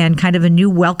documents and kind of a new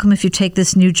welcome if you take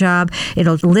this new job.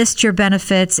 It'll list your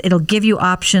benefits. It'll give you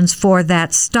options for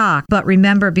that stock. But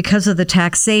remember, because of the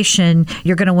taxation,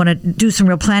 you're going to want to do some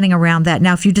real planning around that.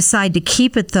 Now, if you decide to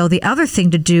keep it, though, the other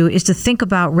thing to do is to think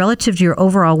about, relative to your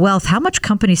overall wealth, how much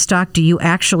company stock do you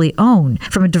actually own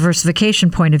from a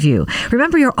diversification point of view?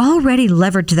 Remember, you're already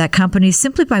levered to that company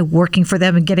simply by working for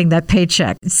them and getting that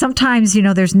paycheck. Sometimes,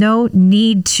 there's no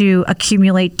need to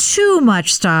accumulate too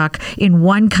much stock in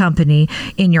one company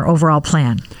in your overall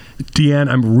plan. Deanne,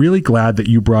 I'm really glad that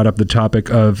you brought up the topic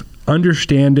of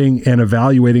understanding and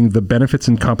evaluating the benefits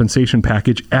and compensation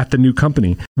package at the new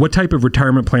company. What type of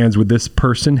retirement plans would this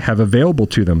person have available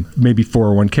to them? Maybe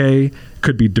 401k,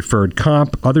 could be deferred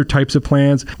comp, other types of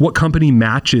plans. What company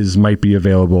matches might be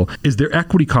available? Is there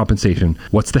equity compensation?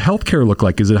 What's the healthcare look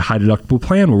like? Is it a high deductible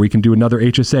plan where we can do another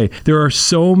HSA? There are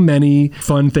so many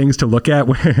fun things to look at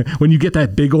when you get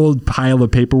that big old pile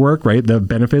of paperwork, right? The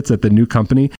benefits at the new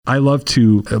company. I love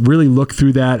to really look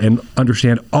through that and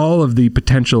understand all of the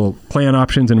potential plan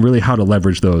options and really how to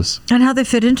leverage those. And how they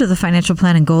fit into the financial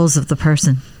plan and goals of the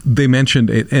person. They mentioned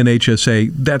an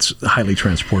HSA. That's highly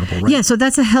transportable, right? Yeah, so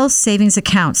that's a health savings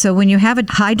account. So when you have a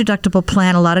high deductible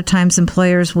plan, a lot of times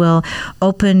employers will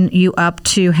open you up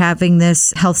to having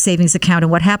this health savings account.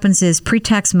 And what happens is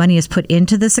pre-tax money is put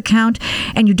into this account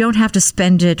and you don't have to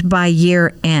spend it by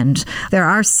year end. There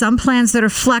are some plans that are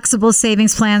flexible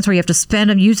savings plans where you have to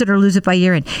spend them, use it or lose it by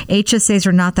year end. HSAs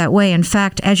are not that way. In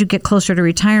fact, as you get closer to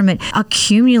retirement,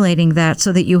 accumulating that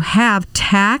so that you have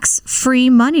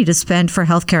tax-free money to spend for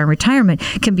healthcare and retirement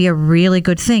can be a really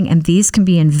good thing. And these can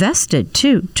be invested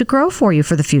too to grow for you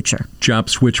for the future. Job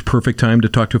switch, perfect time to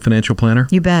talk to a financial planner?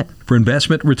 You bet. For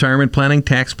investment, retirement planning,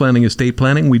 tax planning, estate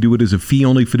planning, we do it as a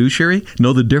fee-only fiduciary.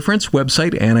 Know the difference?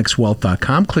 Website,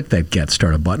 annexwealth.com. Click that Get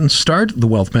Started button. Start the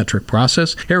wealth metric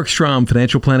process. Eric Strom,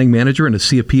 Financial Planning Manager and a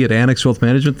CFP at Annex Wealth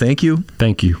Management. Thank you.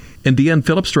 Thank you. And Deanne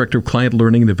Phillips, Director of Client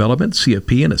Learning and Development,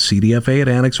 CFP and a CDFA at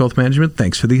Annex Wealth Management.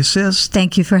 Thanks for the assist.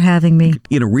 Thank you for having me.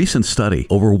 In a recent study,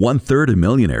 over 1/3 of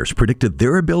millionaires predicted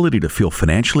their ability to feel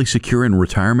financially secure in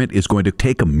retirement is going to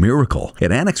take a miracle.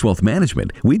 At Annex Wealth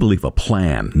Management, we believe a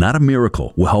plan, not a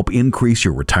miracle, will help increase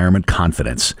your retirement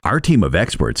confidence. Our team of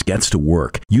experts gets to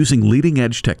work using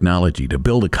leading-edge technology to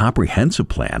build a comprehensive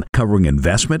plan covering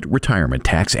investment, retirement,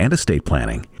 tax, and estate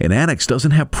planning. And Annex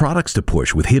doesn't have products to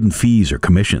push with hidden fees or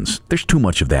commissions. There's too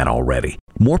much of that already.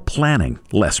 More planning,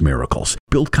 less miracles.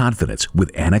 Build confidence with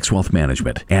Annex Wealth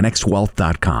Management.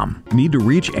 AnnexWealth.com. Need to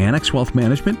reach Annex Wealth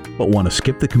Management but want to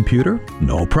skip the computer?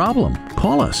 No problem.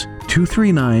 Call us.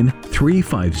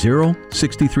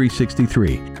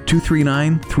 239-350-6363.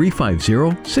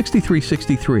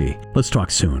 239-350-6363. Let's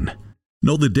talk soon.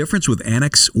 Know the difference with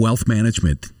Annex Wealth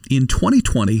Management. In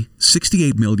 2020,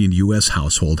 68 million U.S.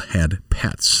 households had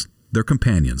pets. They're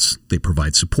companions. They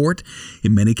provide support.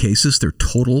 In many cases, they're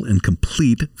total and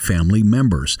complete family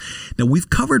members. Now, we've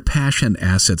covered passion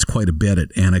assets quite a bit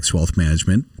at Annex Wealth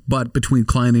Management, but between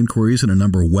client inquiries and a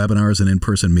number of webinars and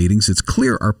in-person meetings, it's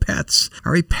clear our pets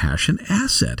are a passion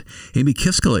asset. Amy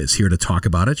Kiskala is here to talk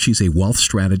about it. She's a wealth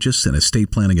strategist and estate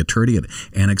planning attorney at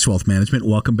Annex Wealth Management.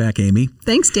 Welcome back, Amy.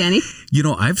 Thanks, Danny. You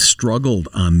know, I've struggled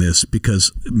on this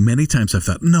because many times I've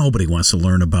thought nobody wants to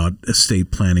learn about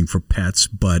estate planning for pets,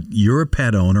 but you're a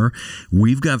pet owner.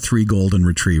 We've got 3 golden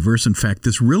retrievers. In fact,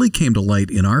 this really came to light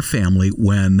in our family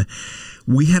when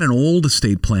we had an old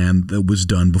estate plan that was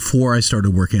done before I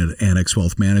started working at Annex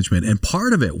Wealth Management. And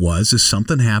part of it was, if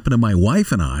something happened to my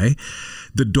wife and I,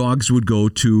 the dogs would go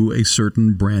to a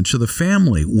certain branch of the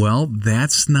family. Well,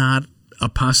 that's not a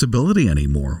possibility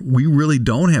anymore. We really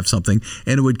don't have something,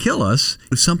 and it would kill us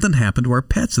if something happened to our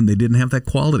pets and they didn't have that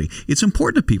quality. It's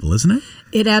important to people, isn't it?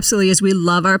 It absolutely is. We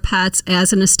love our pets.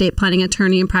 As an estate planning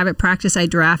attorney in private practice, I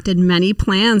drafted many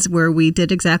plans where we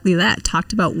did exactly that,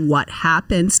 talked about what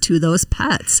happens to those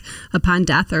pets upon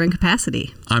death or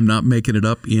incapacity. I'm not making it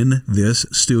up. In this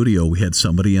studio, we had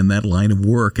somebody in that line of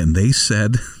work, and they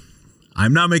said,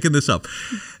 I'm not making this up,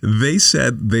 they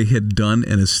said they had done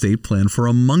an estate plan for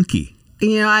a monkey.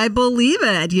 You know, I believe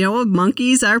it. You know,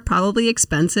 monkeys are probably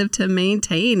expensive to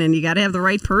maintain, and you got to have the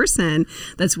right person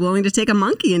that's willing to take a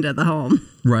monkey into the home.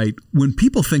 Right. When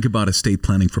people think about estate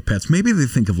planning for pets, maybe they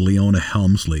think of Leona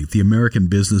Helmsley, the American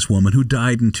businesswoman who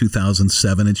died in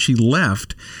 2007, and she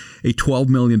left a $12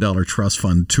 million trust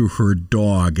fund to her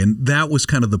dog. And that was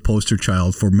kind of the poster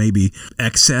child for maybe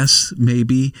excess,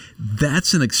 maybe.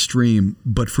 That's an extreme.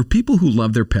 But for people who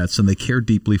love their pets and they care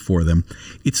deeply for them,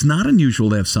 it's not unusual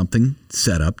to have something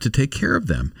set up to take care of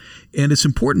them. And it's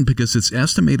important because it's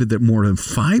estimated that more than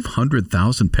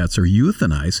 500,000 pets are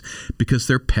euthanized because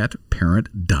their pet parent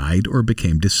died or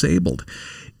became disabled.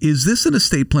 Is this an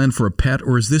estate plan for a pet,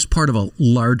 or is this part of a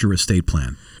larger estate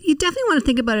plan? You definitely want to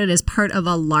think about it as part of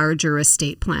a larger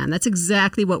estate plan. That's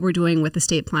exactly what we're doing with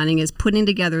estate planning, is putting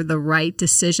together the right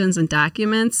decisions and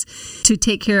documents to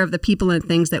take care of the people and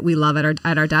things that we love at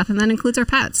our death, and that includes our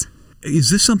pets.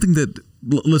 Is this something that,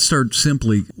 let's start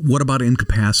simply, what about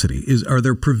incapacity? Are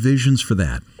there provisions for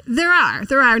that? There are.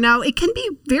 Now, it can be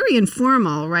very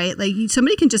informal, right? Like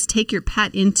somebody can just take your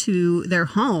pet into their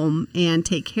home and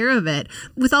take care of it.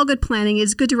 With all good planning,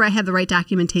 it's good to have the right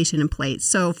documentation in place.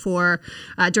 So for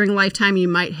during lifetime, you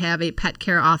might have a pet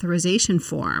care authorization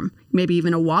form, maybe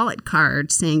even a wallet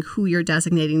card saying who you're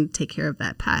designating to take care of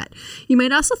that pet. You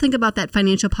might also think about that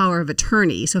financial power of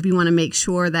attorney. So if you want to make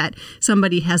sure that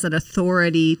somebody has that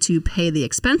authority to pay the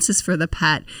expenses for the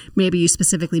pet, maybe you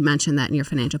specifically mention that in your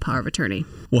financial power of attorney.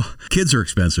 Well, kids are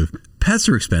expensive. Pets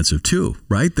are expensive too,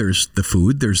 right? There's the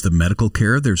food, there's the medical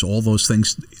care, there's all those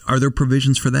things. Are there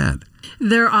provisions for that?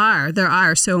 There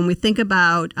are. So when we think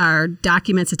about our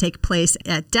documents that take place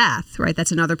at death, right,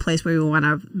 that's another place where we want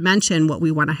to mention what we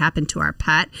want to happen to our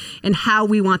pet and how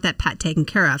we want that pet taken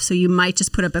care of. So you might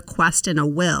just put a bequest in a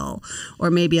will or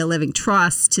maybe a living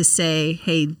trust to say,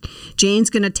 hey,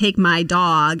 Jane's going to take my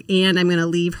dog and I'm going to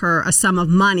leave her a sum of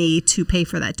money to pay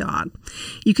for that dog.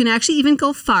 You can actually even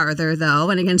go farther, though,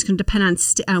 and again, it's going to depend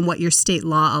on what your state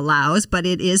law allows, but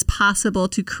it is possible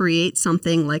to create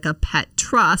something like a pet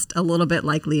trust, a little bit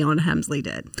like Leona Hemsley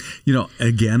did. You know,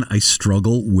 again, I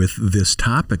struggle with this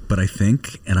topic, but I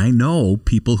think, and I know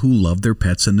people who love their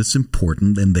pets and it's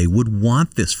important and they would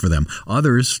want this for them.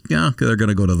 Others, yeah, they're going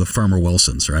to go to the Farmer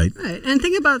Wilsons, right? Right. And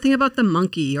think about the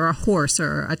monkey or a horse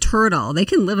or a turtle. They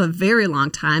can live a very long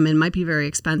time and might be very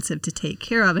expensive to take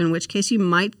care of, in which case you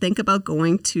might think about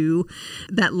going to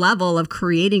that level of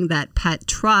creating that pet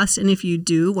trust. And if you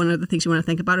do, one of the things you want to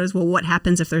think about is, well, what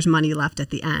happens if there's money left at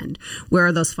the end? Where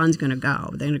are those funds going to go?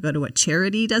 They're going to go to a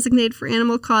charity designated for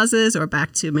animal causes or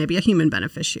back to maybe a human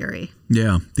beneficiary.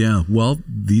 Yeah. Well,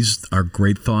 these are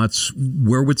great thoughts.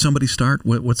 Where would somebody start?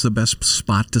 What's the best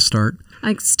spot to start?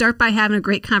 I start by having a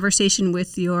great conversation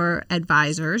with your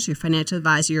advisors, your financial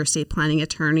advisor, your estate planning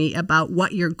attorney, about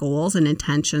what your goals and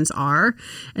intentions are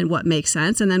and what makes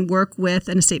sense, and then work with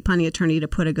an estate planning attorney to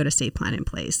put a good estate plan in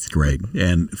place. Great.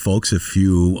 And folks, if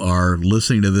you are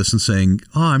listening to this and saying,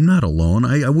 oh, I'm not alone,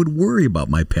 I would worry about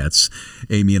my pets,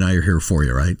 Amy and I are here for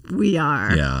you, right? We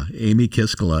are. Yeah. Amy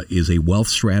Kiskala is a wealth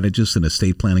strategist and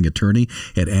estate planning attorney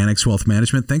at Annex Wealth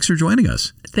Management. Thanks for joining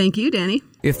us. Thank you, Danny.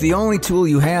 If the only tool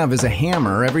you have is a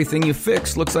hammer, everything you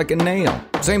fix looks like a nail.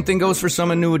 Same thing goes for some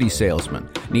annuity salesman.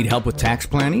 Need help with tax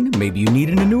planning? Maybe you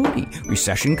need an annuity.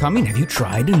 Recession coming? Have you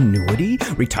tried an annuity?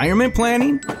 Retirement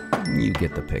planning? You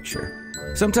get the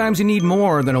picture. Sometimes you need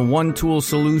more than a one-tool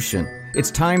solution. It's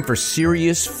time for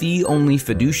serious fee-only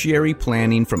fiduciary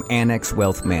planning from Annex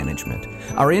Wealth Management.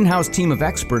 Our in-house team of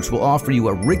experts will offer you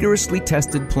a rigorously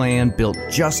tested plan built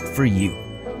just for you.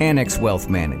 Annex Wealth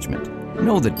Management.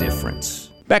 Know the difference.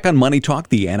 Back on Money Talk,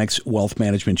 the Annex Wealth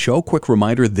Management Show. Quick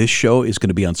reminder, this show is going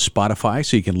to be on Spotify,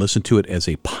 so you can listen to it as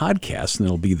a podcast, and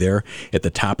it'll be there at the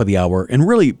top of the hour, and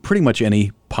really pretty much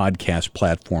any podcast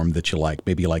platform that you like,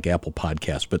 maybe like Apple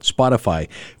Podcasts, but Spotify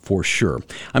for sure.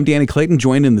 I'm Danny Clayton,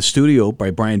 joined in the studio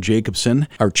by Brian Jacobson,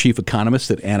 our chief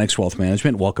economist at Annex Wealth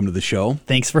Management. Welcome to the show.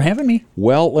 Thanks for having me.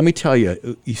 Well, let me tell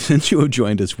you, since you have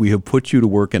joined us, we have put you to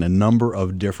work in a number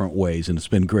of different ways, and it's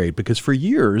been great because for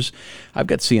years, I've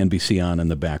got CNBC on in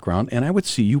the background, and I would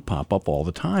see you pop up all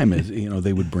the time. As you know,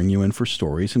 they would bring you in for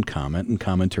stories and comment and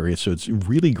commentary, so it's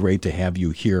really great to have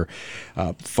you here.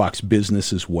 Fox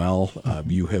Business as well.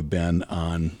 You have been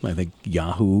on, I think,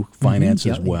 Yahoo Finance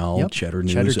as well, Cheddar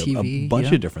News, Cheddar TV, a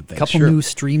bunch of different things. A couple new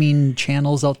streaming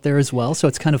channels out there as well. So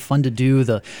it's kind of fun to do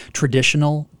the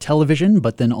traditional television,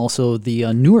 but then also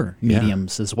the newer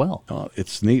mediums as well.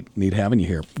 It's neat having you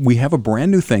here. We have a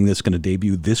brand new thing that's going to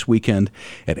debut this weekend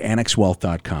at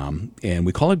annexwealth.com, and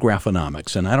we call it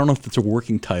Graphonomics. And I don't know if it's a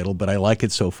working title, but I like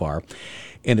it so far.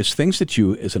 And it's things that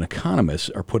you, as an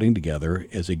economist, are putting together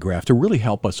as a graph to really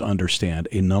help us understand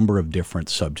a number of different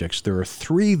subjects. There are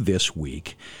 3 this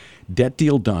week. Debt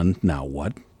deal done, now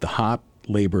what? The hot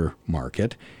labor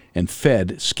market, and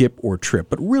Fed, skip or trip.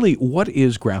 But really, what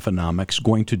is Graphonomics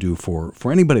going to do for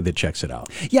anybody that checks it out?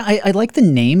 Yeah, I like the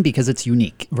name because it's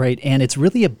unique, right? And it's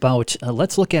really about,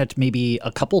 let's look at maybe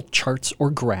a couple charts or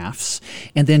graphs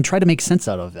and then try to make sense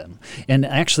out of them. And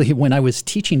actually, when I was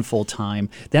teaching full-time,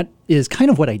 that is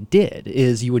kind of what I did,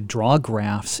 is you would draw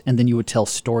graphs and then you would tell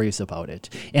stories about it.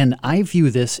 And I view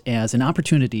this as an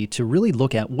opportunity to really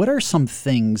look at what are some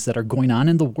things that are going on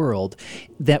in the world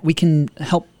that we can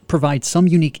help provide some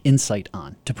unique insight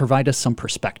on, to provide us some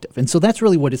perspective. And so that's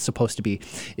really what it's supposed to be,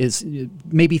 is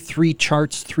maybe 3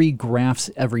 charts, 3 graphs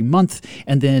every month,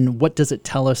 and then what does it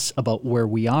tell us about where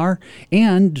we are,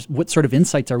 and what sort of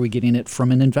insights are we getting it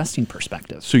from an investing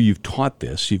perspective. So you've taught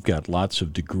this, you've got lots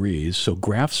of degrees, so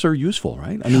graphs are useful,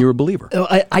 right? I mean, you're a believer.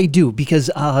 I do, because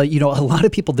a lot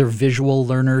of people, they're visual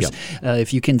learners. Yep.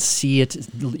 If you can see it,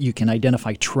 you can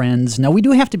identify trends. Now, we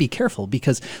do have to be careful,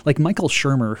 because like Michael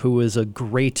Shermer, who is a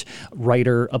great great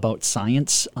writer about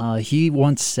science. He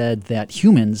once said that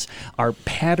humans are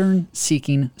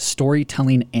pattern-seeking,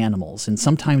 storytelling animals, and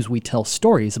sometimes we tell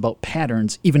stories about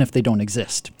patterns even if they don't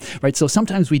exist, right? So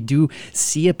sometimes we do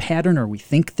see a pattern, or we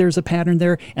think there's a pattern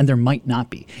there, and there might not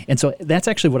be. And so that's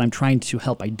actually what I'm trying to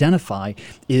help identify,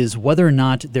 is whether or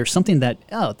not there's something that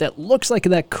looks like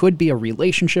that could be a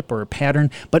relationship or a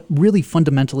pattern, but really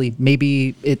fundamentally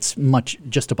maybe it's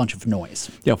just a bunch of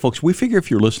noise. Yeah, folks, we figure if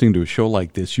you're listening to a show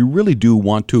like this, you really do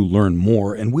want to learn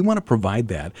more, and we want to provide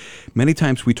that. Many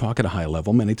times we talk at a high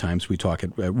level, many times we talk at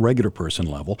a regular person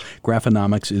level.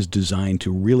 Graphonomics is designed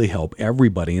to really help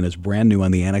everybody, and is brand new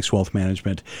on the Annex Wealth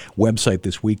Management website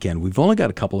this weekend. We've only got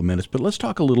a couple of minutes, but let's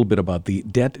talk a little bit about the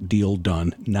debt deal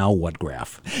done. Now what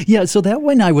graph? Yeah, so that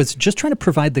one I was just trying to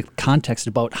provide the context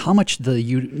about how much the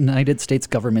United States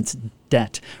government's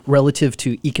debt relative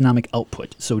to economic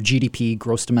output, so GDP,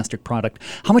 gross domestic product,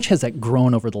 how much has that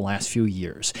grown over the last few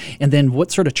years? And then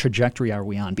what sort of trajectory are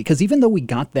we on? Because even though we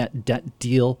got that debt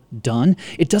deal done,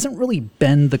 it doesn't really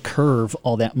bend the curve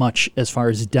all that much as far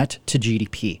as debt to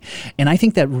GDP. And I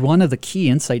think that one of the key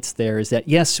insights there is that,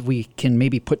 yes, we can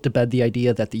maybe put to bed the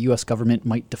idea that the U.S. government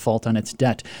might default on its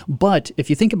debt. But if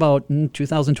you think about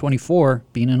 2024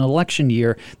 being an election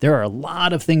year, there are a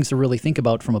lot of things to really think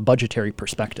about from a budgetary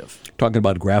perspective. Talking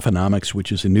about Graphonomics,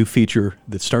 which is a new feature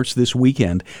that starts this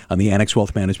weekend on the Annex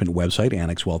Wealth Management website,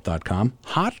 annexwealth.com.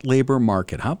 Hot labor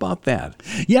market. How about that?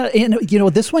 Yeah, and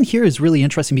this one here is really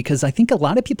interesting because I think a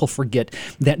lot of people forget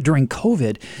that during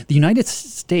COVID, the United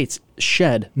States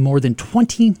shed more than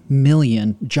 20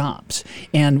 million jobs.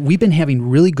 And we've been having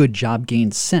really good job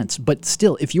gains since. But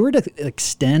still, if you were to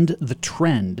extend the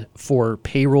trend for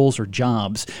payrolls or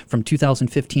jobs from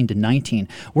 2015 to 19,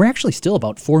 we're actually still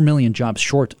about 4 million jobs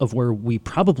short of where we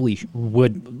probably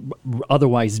would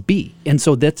otherwise be. And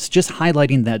so that's just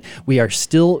highlighting that we are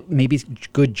still maybe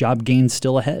good job gains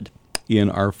still ahead. In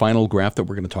our final graph that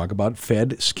we're going to talk about,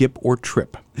 Fed, skip or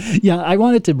trip. Yeah, I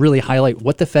wanted to really highlight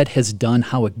what the Fed has done,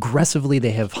 how aggressively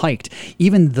they have hiked,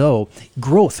 even though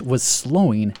growth was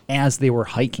slowing as they were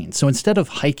hiking. So instead of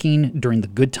hiking during the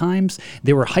good times,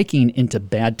 they were hiking into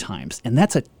bad times. And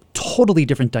that's a totally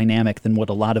different dynamic than what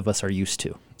a lot of us are used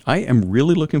to. I am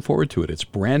really looking forward to it. It's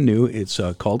brand new. It's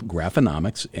called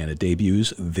Graphonomics, and it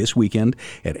debuts this weekend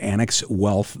at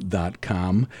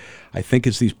annexwealth.com. I think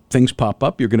as these things pop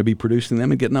up, you're going to be producing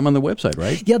them and getting them on the website,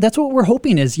 right? Yeah, that's what we're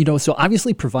hoping is, so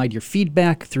obviously provide your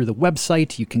feedback through the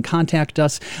website. You can contact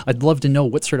us. I'd love to know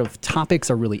what sort of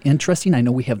topics are really interesting. I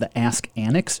know we have the Ask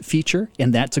Annex feature,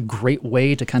 and that's a great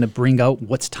way to kind of bring out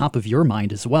what's top of your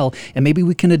mind as well. And maybe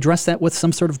we can address that with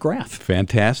some sort of graph.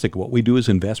 Fantastic. What we do is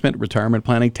investment, retirement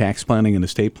planning, tax planning, and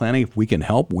estate planning. If we can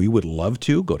help, we would love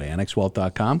to. Go to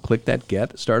annexwealth.com, click that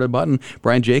Get Started button.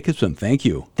 Brian Jacobson, thank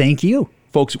you. Thank you.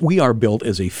 Folks, we are built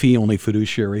as a fee-only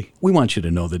fiduciary. We want you to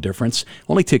know the difference.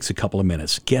 Only takes a couple of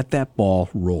minutes. Get that ball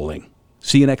rolling.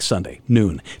 See you next Sunday,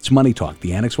 noon. It's Money Talk,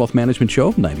 the Annex Wealth Management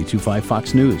Show, 92.5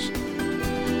 Fox News.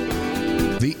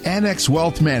 The Annex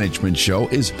Wealth Management Show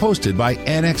is hosted by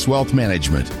Annex Wealth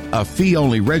Management, a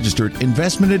fee-only registered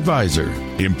investment advisor.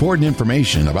 Important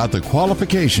information about the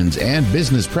qualifications and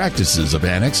business practices of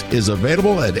Annex is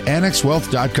available at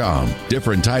annexwealth.com.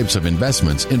 Different types of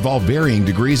investments involve varying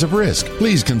degrees of risk.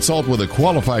 Please consult with a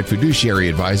qualified fiduciary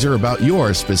advisor about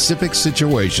your specific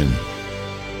situation.